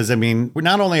head, because,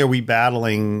 not only are we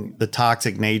battling the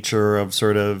toxic nature of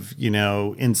sort of,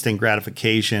 instant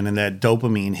gratification and that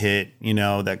dopamine hit,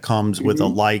 that comes with a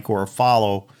like or a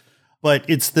follow, but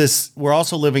we're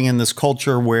also living in this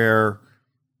culture where,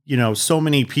 so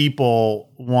many people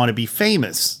want to be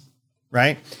famous,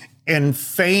 right? And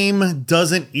fame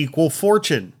doesn't equal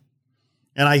fortune.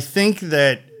 And I think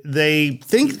that they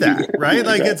think that, right?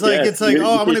 Like, it's like,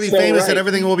 I'm going to be famous and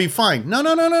everything will be fine.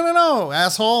 No,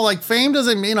 asshole. Like, fame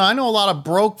doesn't mean, I know a lot of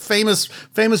famous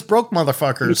broke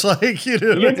motherfuckers. Like,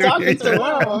 You're talking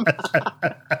to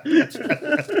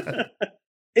them.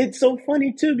 It's so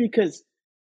funny too, because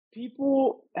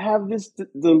people have this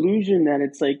delusion that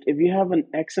it's like, if you have an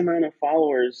X amount of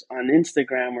followers on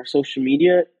Instagram or social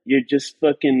media, you're just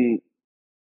fucking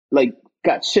like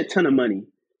got shit ton of money.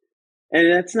 And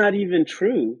that's not even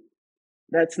true.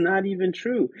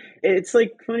 It's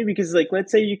like funny because, like,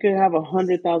 let's say you could have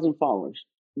 100,000 followers.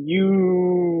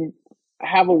 You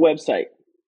have a website.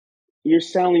 You're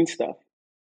selling stuff.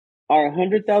 Are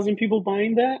 100,000 people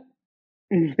buying that?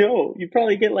 No, you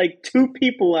probably get like 2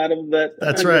 people out of that.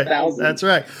 That's right. That's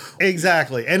right.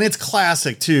 Exactly. And it's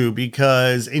classic too,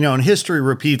 because, and history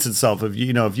repeats itself. If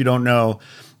you don't know,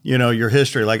 your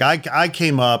history, like I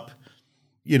came up,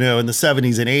 in the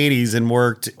 70s and 80s and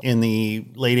worked in the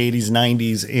late 80s,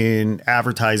 90s in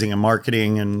advertising and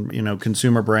marketing and,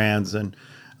 consumer brands and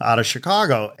out of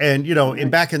Chicago.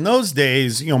 And, back in those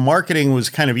days, marketing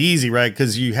was kind of easy, right?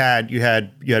 Because you had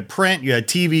print, you had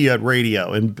TV, you had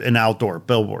radio and outdoor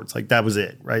billboards. Like, that was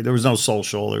it, right? There was no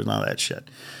social, there was none of that shit.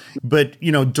 But,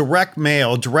 direct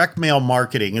mail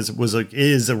marketing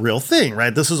is a real thing,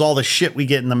 right? This is all the shit we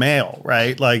get in the mail,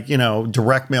 right? Like,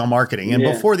 direct mail marketing. And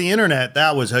before the internet,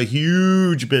 that was a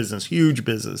huge business.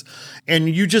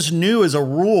 And you just knew as a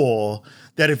rule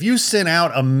that if you sent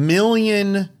out 1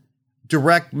 million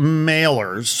direct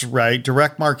mailers, right?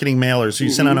 Direct marketing mailers. So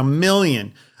you sent out 1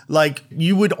 million, like,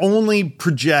 you would only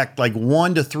project like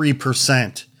 1 to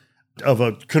 3% of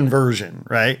a conversion,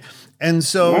 right? And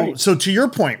so to your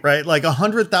point, right? Like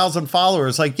 100,000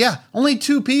 followers, like, only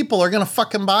 2 people are going to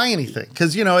fucking buy anything.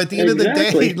 Cause at the end of the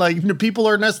day, like, people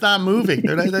are just not moving.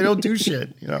 They don't do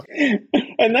shit,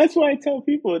 And that's why I tell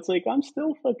people, it's like, I'm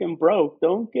still fucking broke.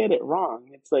 Don't get it wrong.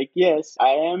 It's like, yes, I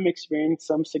am experiencing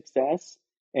some success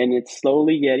and it's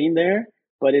slowly getting there,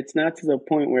 but it's not to the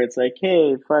point where it's like,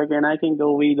 hey, fucking, I can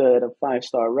go eat at a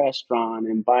 5-star restaurant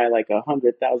and buy like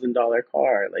 $100,000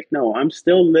 car. Like, no, I'm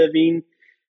still living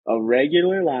a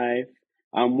regular life.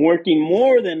 I'm working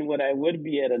more than what I would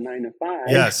be at a 9 to 5.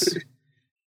 Yes.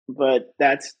 But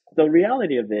that's the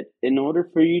reality of it. In order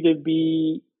for you to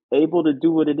be able to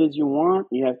do what it is you want,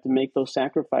 you have to make those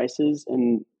sacrifices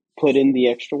and put in the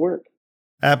extra work.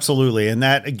 Absolutely. And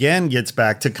that, again, gets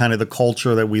back to kind of the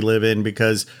culture that we live in,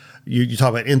 because you talk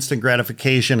about instant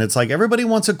gratification. It's like everybody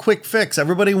wants a quick fix.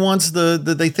 Everybody wants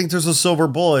they think there's a silver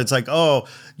bullet. It's like,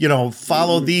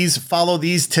 follow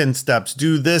these 10 steps,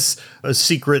 do this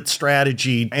secret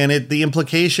strategy. And the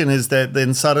implication is that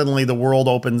then suddenly the world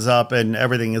opens up and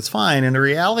everything is fine. And the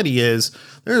reality is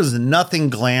there's nothing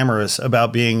glamorous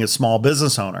about being a small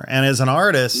business owner. And as an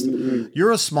artist,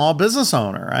 you're a small business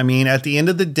owner. I mean, at the end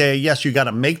of the day, yes, you got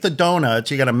to make the donuts,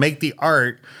 you got to make the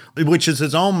art, which is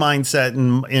its own mindset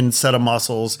and set of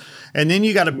muscles. And then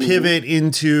you got to pivot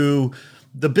into,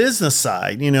 the business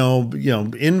side,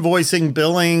 invoicing,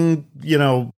 billing,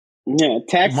 Yeah,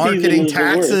 tax marketing,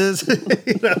 season is taxes.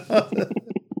 You know?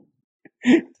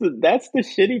 so that's the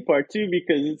shitty part too,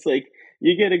 because it's like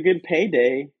you get a good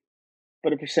payday,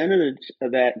 but a percentage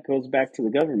of that goes back to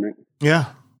the government. Yeah.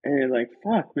 And you're like,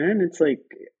 fuck, man, it's like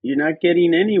you're not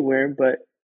getting anywhere, but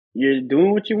you're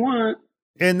doing what you want.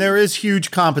 And there is huge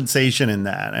compensation in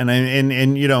that.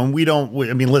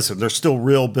 Listen, there's still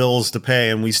real bills to pay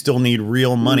and we still need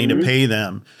real money to pay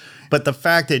them. But the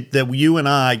fact that you and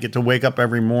I get to wake up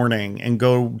every morning and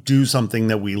go do something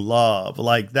that we love,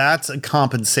 like that's a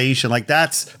compensation. Like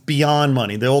that's beyond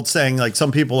money. The old saying, like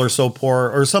some people are so poor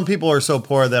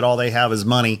that all they have is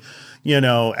money.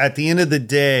 At the end of the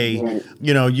day, Right.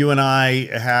 You and I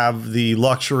have the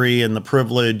luxury and the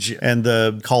privilege and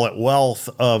the, call it wealth,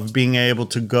 of being able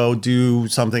to go do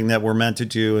something that we're meant to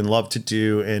do and love to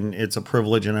do. And it's a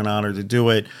privilege and an honor to do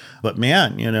it. But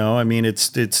man, it's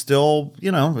still,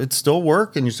 it's still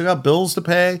work and you still got bills to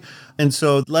pay. And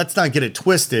so let's not get it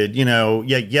twisted,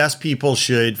 yes, people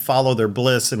should follow their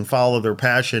bliss and follow their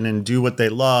passion and do what they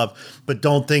love, but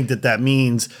don't think that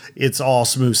means it's all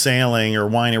smooth sailing or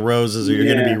wine and roses or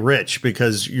you're going to be rich,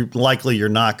 because you're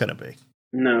not going to be.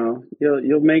 No,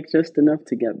 you'll make just enough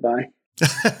to get by.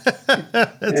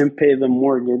 And pay the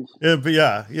mortgage.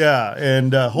 Yeah.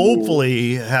 And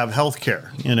hopefully have health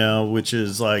care, which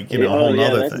is like, a whole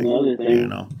other thing. Another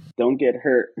thing. Don't get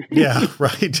hurt. Yeah,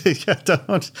 right. Yeah,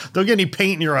 don't get any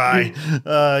paint in your eye.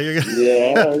 I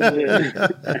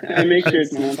make sure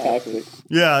it's non-toxic.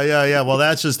 Yeah. Well,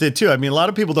 that's just it too. I mean, a lot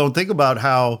of people don't think about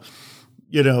how,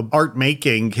 art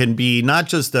making can be not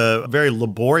just a very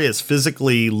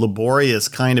physically laborious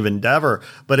kind of endeavor,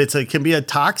 but it can be a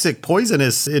toxic,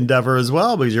 poisonous endeavor as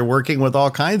well, because you're working with all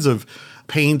kinds of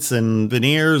paints and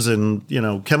veneers and,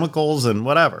 chemicals and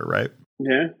whatever, right?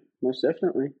 Yeah, most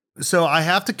definitely. So I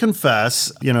have to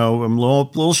confess, I'm a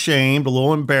little shamed, a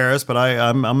little embarrassed, but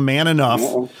I'm man enough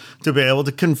to be able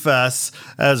to confess,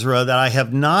 Ezra, that I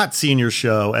have not seen your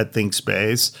show at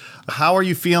ThinkSpace. How are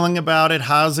you feeling about it?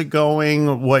 How's it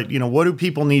going? What do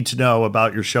people need to know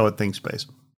about your show at ThinkSpace?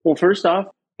 Well, first off,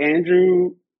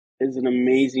 Andrew is an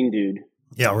amazing dude.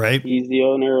 Yeah, right. He's the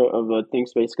owner of a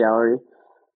ThinkSpace gallery.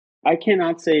 I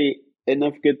cannot say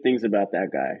enough good things about that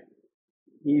guy.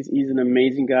 He's an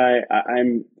amazing guy.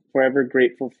 I'm forever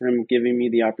grateful for him giving me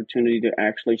the opportunity to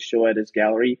actually show at his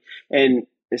gallery, and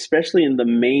especially in the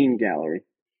main gallery.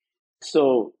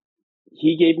 So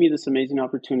he gave me this amazing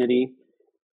opportunity,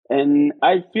 and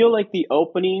I feel like the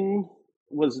opening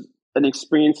was an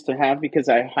experience to have because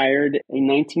I hired a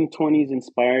 1920s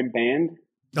inspired band.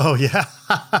 Oh, yeah.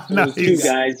 So nice. Two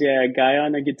guys, a guy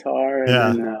on a guitar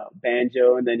and then a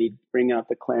banjo, and then he'd bring out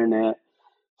the clarinet.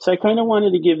 So I kind of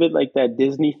wanted to give it like that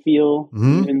Disney feel,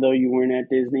 even though you weren't at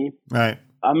Disney. Right.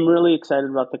 I'm really excited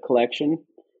about the collection.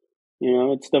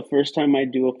 It's the first time I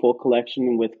do a full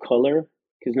collection with color,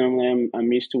 because normally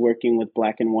I'm used to working with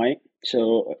black and white.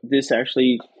 So this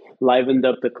actually livened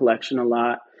up the collection a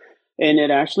lot. And it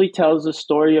actually tells a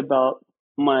story about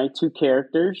my two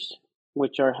characters,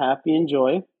 which are Happy and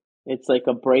Joy. It's like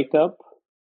a breakup,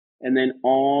 and then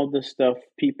all the stuff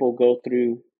people go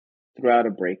through throughout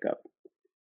a breakup.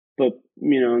 But,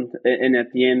 and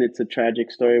at the end, it's a tragic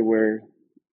story where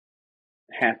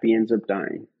Happy ends up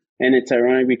dying. And it's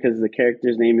ironic because the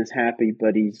character's name is Happy,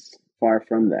 but he's far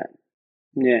from that.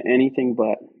 Yeah, anything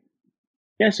but.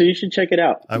 Yeah, so you should check it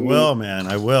out. I will, man.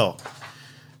 I will.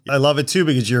 I love it too,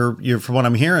 because you're from what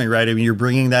I'm hearing, right? I mean, you're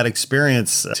bringing that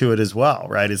experience to it as well,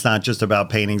 right? It's not just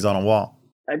about paintings on a wall.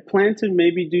 I plan to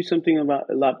maybe do something a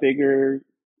lot bigger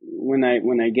when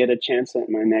I get a chance at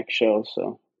my next show.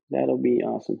 So that'll be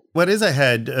awesome. What is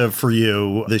ahead for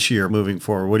you this year moving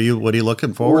forward? What are you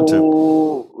looking forward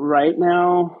to? Right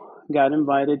now, got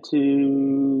invited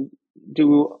to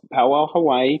do Powwow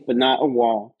Hawaii, but not a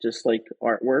wall, just like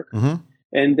artwork. Mm-hmm.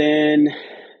 And then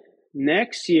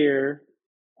next year,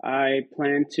 I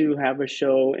plan to have a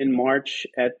show in March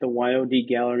at the YOD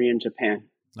Gallery in Japan.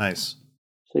 Nice.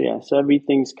 So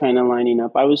everything's kind of lining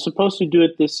up. I was supposed to do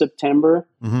it this September,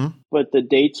 but the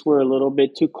dates were a little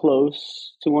bit too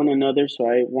close to one another. So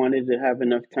I wanted to have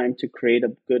enough time to create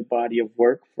a good body of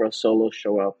work for a solo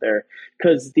show out there.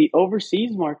 Because the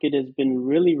overseas market has been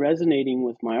really resonating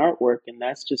with my artwork, and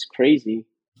that's just crazy.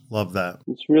 Love that.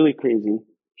 It's really crazy.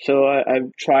 So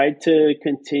I've tried to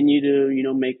continue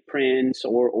to, make prints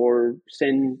or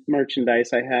send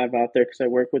merchandise I have out there, because I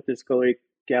work with this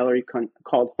gallery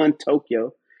called Hunt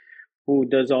Tokyo, who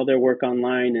does all their work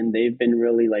online, and they've been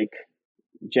really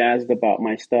jazzed about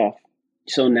my stuff.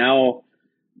 So now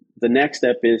the next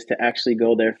step is to actually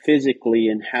go there physically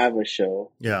and have a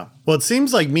show. Yeah. Well, it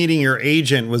seems like meeting your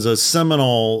agent was a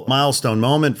seminal milestone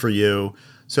moment for you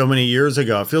so many years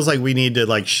ago. It feels like we need to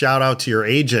like shout out to your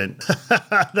agent.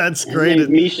 That's great.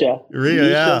 Misha.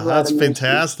 Yeah, that's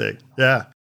fantastic. Yeah.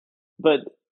 But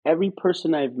every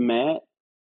person I've met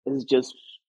has just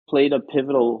played a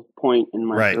pivotal point in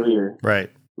my career. Right.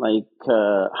 Like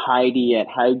Heidi at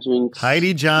Hydrinks.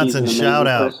 Heidi Johnson, shout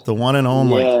out, person. The one and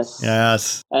only.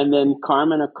 Yes. And then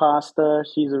Carmen Acosta,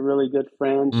 she's a really good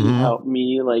friend. She helped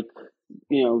me, like,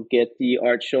 get the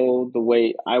art show the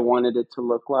way I wanted it to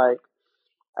look like.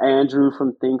 Andrew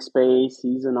from ThinkSpace,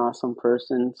 he's an awesome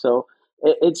person. So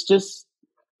it's just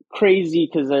crazy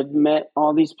because I've met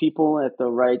all these people at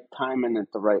the right time and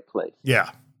at the right place.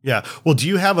 Yeah. Well, do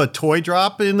you have a toy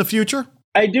drop in the future?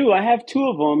 I do. I have 2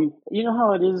 of them. You know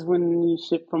how it is when you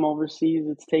ship from overseas,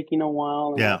 it's taking a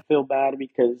while. And I feel bad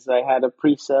because I had a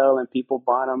pre-sale and people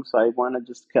bought them. So I want to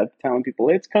just keep telling people,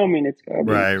 it's coming.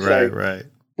 Right.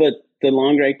 But the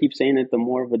longer I keep saying it, the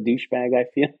more of a douchebag I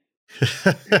feel.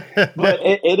 But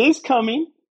it is coming.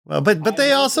 Well, but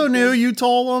they also knew. You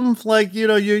told them, like, they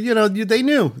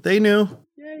knew.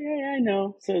 Yeah, I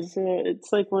know. So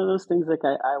it's like one of those things, like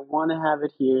I want to have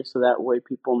it here so that way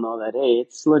people know that, hey,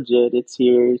 it's legit, it's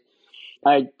here.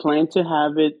 I plan to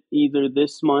have it either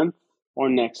this month or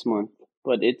next month,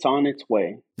 but it's on its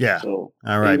way. Yeah. So,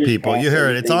 all right, people, you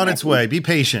heard it. It's on its way. Be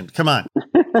patient. Come on.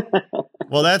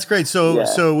 Well, that's great.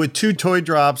 So with 2 toy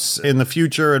drops in the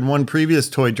future and 1 previous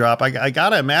toy drop, I got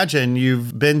to imagine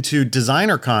you've been to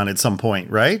Designer Con at some point,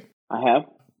 right? I have.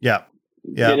 Yeah.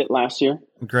 Did it last year.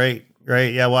 Great.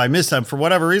 Yeah. Well, I missed them for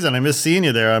whatever reason. I missed seeing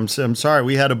you there. I'm sorry.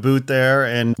 We had a booth there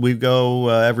and we go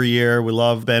every year. We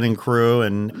love Ben and crew,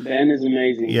 and Ben is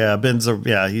amazing. Yeah.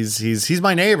 He's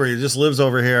my neighbor. He just lives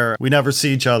over here. We never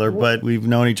see each other, but we've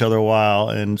known each other a while,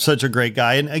 and such a great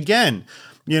guy. And again,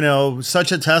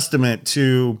 such a testament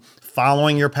to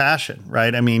following your passion,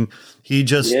 right? I mean, he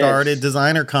just started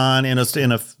Designer Con in a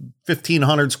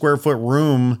 1,500 square foot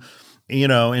room,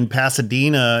 in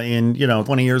Pasadena in,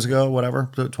 20 years ago,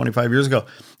 whatever, 25 years ago.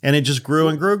 And it just grew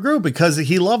and grew because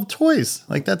he loved toys.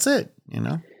 Like, that's it,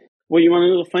 Well, you want to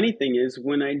know the funny thing is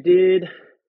when I did,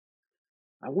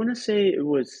 I want to say it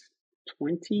was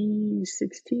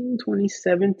 2016,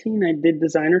 2017, I did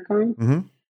Designer Con. Mm-hmm.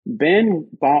 Ben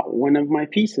bought one of my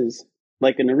pieces,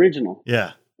 like an original.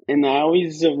 Yeah. And I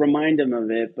always remind him of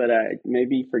it, but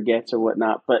maybe he forgets or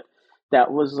whatnot. But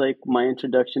that was like my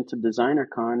introduction to Designer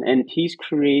Con. And he's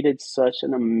created such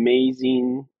an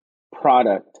amazing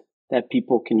product that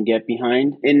people can get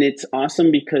behind. And it's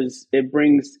awesome because it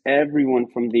brings everyone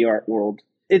from the art world.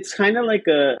 It's kind of like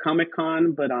a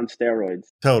Comic-Con, but on steroids.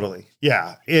 Totally.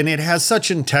 Yeah. And it has such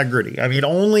integrity. I mean,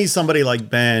 only somebody like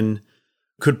Ben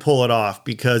could pull it off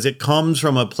because it comes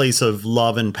from a place of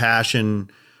love and passion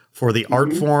for the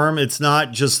art form. It's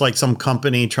not just like some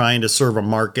company trying to serve a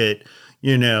market.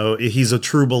 He's a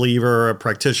true believer, a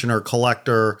practitioner,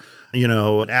 collector,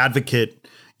 an advocate,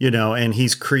 and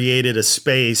he's created a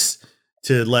space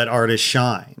to let artists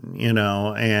shine, and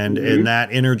that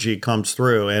energy comes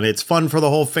through, and it's fun for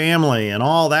the whole family and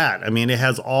all that. I mean, it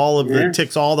has all of it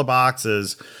ticks all the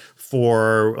boxes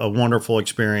for a wonderful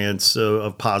experience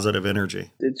of positive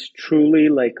energy. It's truly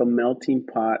like a melting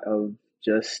pot of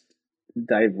just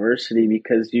diversity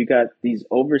because you got these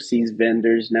overseas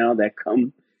vendors now that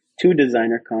come to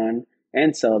Designer Con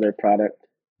and sell their product.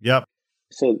 Yep.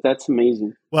 So that's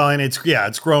amazing. Well, and it's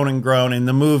grown and grown, and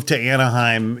the move to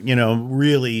Anaheim,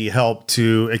 really helped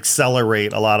to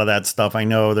accelerate a lot of that stuff. I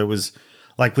know there was,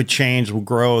 like, with change, with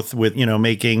growth, with,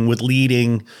 with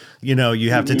leading,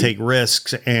 you have to take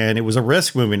risks, and it was a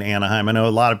risk moving to Anaheim. I know a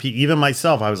lot of people, even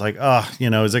myself, I was like,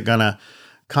 is it going to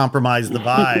compromise the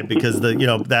vibe? Because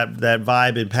that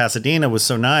vibe in Pasadena was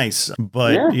so nice,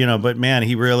 but but man,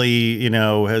 he really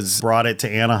has brought it to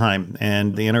Anaheim,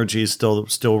 and the energy is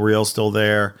still real, still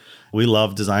there. We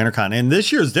love Designer Con, and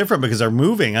this year is different because they're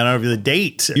moving. I don't know the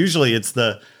date. Usually it's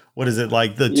the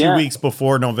 2 weeks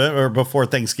before November or before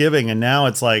Thanksgiving, and now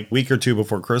it's like a week or 2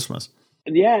 before Christmas.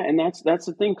 Yeah, and that's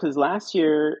the thing, because last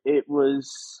year it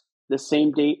was the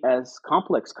same date as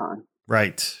Complex Con,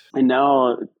 right? And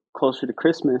now closer to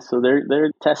Christmas, so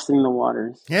they're testing the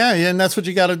waters. Yeah, and that's what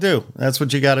you got to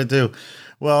do.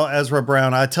 Well, Ezra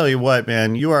Brown, I tell you what,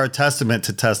 man, you are a testament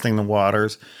to testing the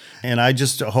waters, and I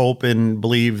just hope and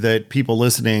believe that people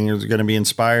listening are going to be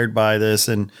inspired by this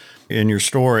and in your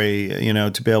story,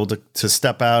 to be able to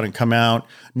step out and come out,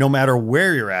 no matter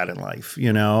where you're at in life,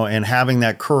 and having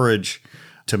that courage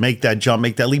to make that jump,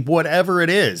 make that leap, whatever it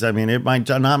is. I mean, it might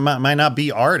not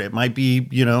be art. It might be,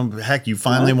 heck, you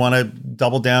finally want to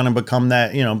double down and become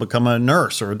become a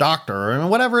nurse or a doctor or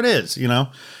whatever it is,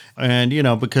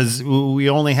 and, because we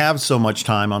only have so much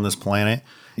time on this planet,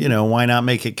 why not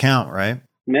make it count, right?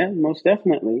 Yeah, most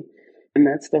definitely. And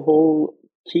that's the whole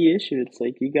key issue. It's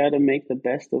like, you got to make the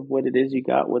best of what it is you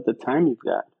got with the time you've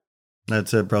got.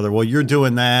 That's it, brother. Well, you're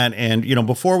doing that. And,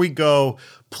 before we go,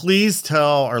 please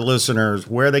tell our listeners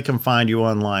where they can find you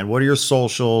online. What are your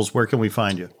socials? Where can we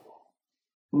find you?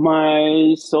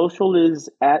 My social is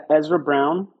at Ezra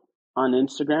Brown on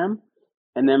Instagram.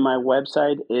 And then my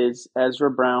website is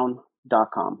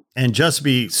EzraBrown.com. And just to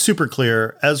be super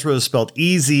clear, Ezra is spelled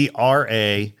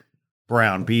Ezra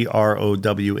Brown,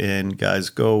 Brown. Guys,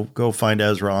 go find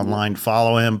Ezra online,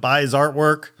 follow him, buy his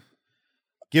artwork.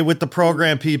 Get with the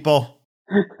program, people.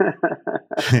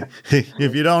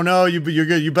 If you don't know,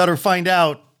 you better find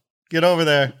out. Get over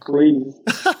there. Please.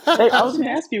 Hey, I was going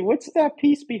to ask you, what's that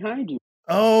piece behind you?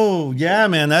 Oh, yeah,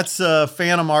 man. That's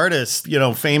Phantom Artist,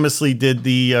 famously did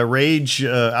the Rage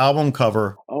album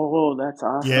cover. Oh, that's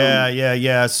awesome.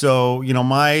 Yeah. So,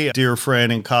 my dear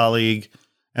friend and colleague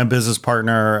and business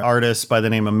partner, artist by the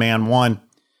name of Man One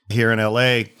here in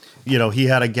LA, he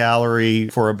had a gallery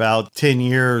for about 10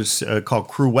 years called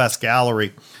Crew West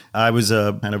Gallery. I was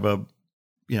a kind of a,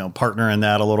 partner in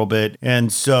that a little bit.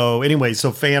 And so anyway,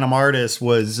 so Phantom Artist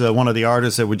was one of the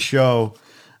artists that would show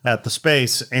at the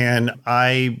space. And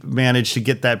I managed to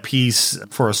get that piece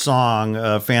for a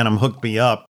song. Phantom hooked me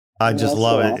up. I just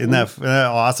love it. Isn't that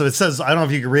awesome? It says, I don't know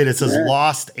if you can read it. It says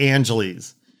Lost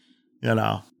Angeles.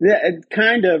 Yeah, it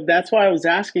kind of. That's why I was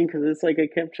asking, because it's like I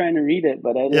kept trying to read it,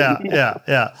 but I didn't.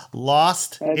 Yeah.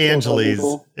 Lost that's Angeles. So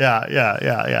cool. Yeah.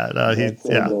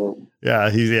 No,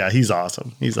 he's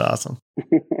awesome. He's awesome.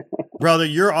 Brother,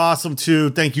 you're awesome too.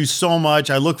 Thank you so much.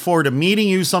 I look forward to meeting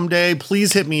you someday.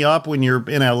 Please hit me up when you're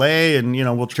in LA, and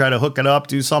we'll try to hook it up,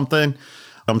 do something.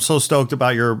 I'm so stoked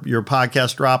about your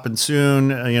podcast dropping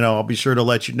soon. I'll be sure to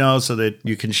let you know so that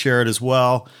you can share it as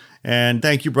well. And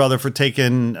thank you, brother, for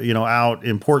taking, out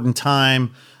important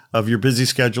time of your busy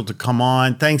schedule to come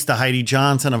on. Thanks to Heidi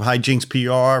Johnson of Hijinks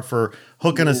PR for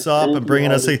hooking us up and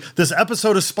bringing us. This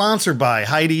episode is sponsored by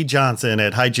Heidi Johnson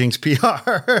at Hijinks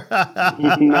PR.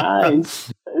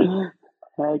 Nice.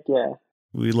 Heck yeah.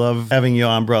 We love having you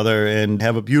on, brother, and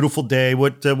have a beautiful day.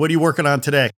 What are you working on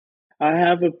today? I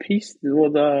have a piece,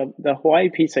 the Hawaii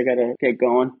piece I got to get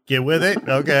going. Get with it?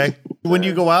 Okay. When do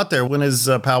you go out there? When is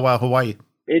Powwow Hawaii?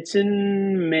 It's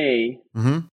in May.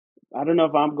 Mm-hmm. I don't know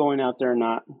if I'm going out there or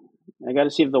not. I got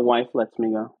to see if the wife lets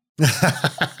me go.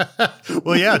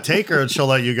 Well, yeah, take her and she'll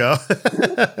let you go.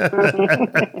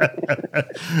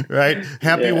 Right?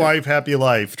 Happy wife, happy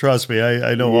life. Trust me.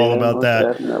 I know all about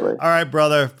that. Definitely. All right,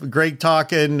 brother. Great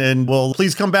talking. And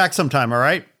please come back sometime. All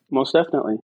right? Most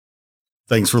definitely.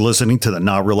 Thanks for listening to the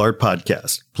Not Real Art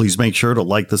Podcast. Please make sure to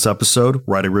like this episode,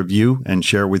 write a review, and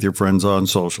share with your friends on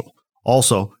social.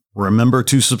 Also, remember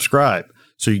to subscribe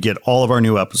so you get all of our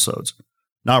new episodes.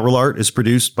 Not Real Art is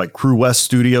produced by Crew West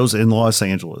Studios in Los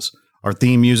Angeles. Our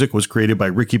theme music was created by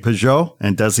Ricky Pajot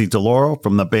and Desi DeLauro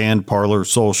from the band Parlor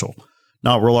Social.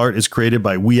 Not Real Art is created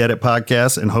by We Edit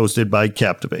Podcasts and hosted by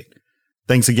Captivate.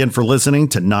 Thanks again for listening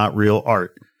to Not Real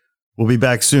Art. We'll be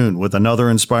back soon with another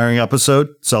inspiring episode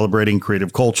celebrating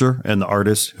creative culture and the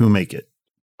artists who make it.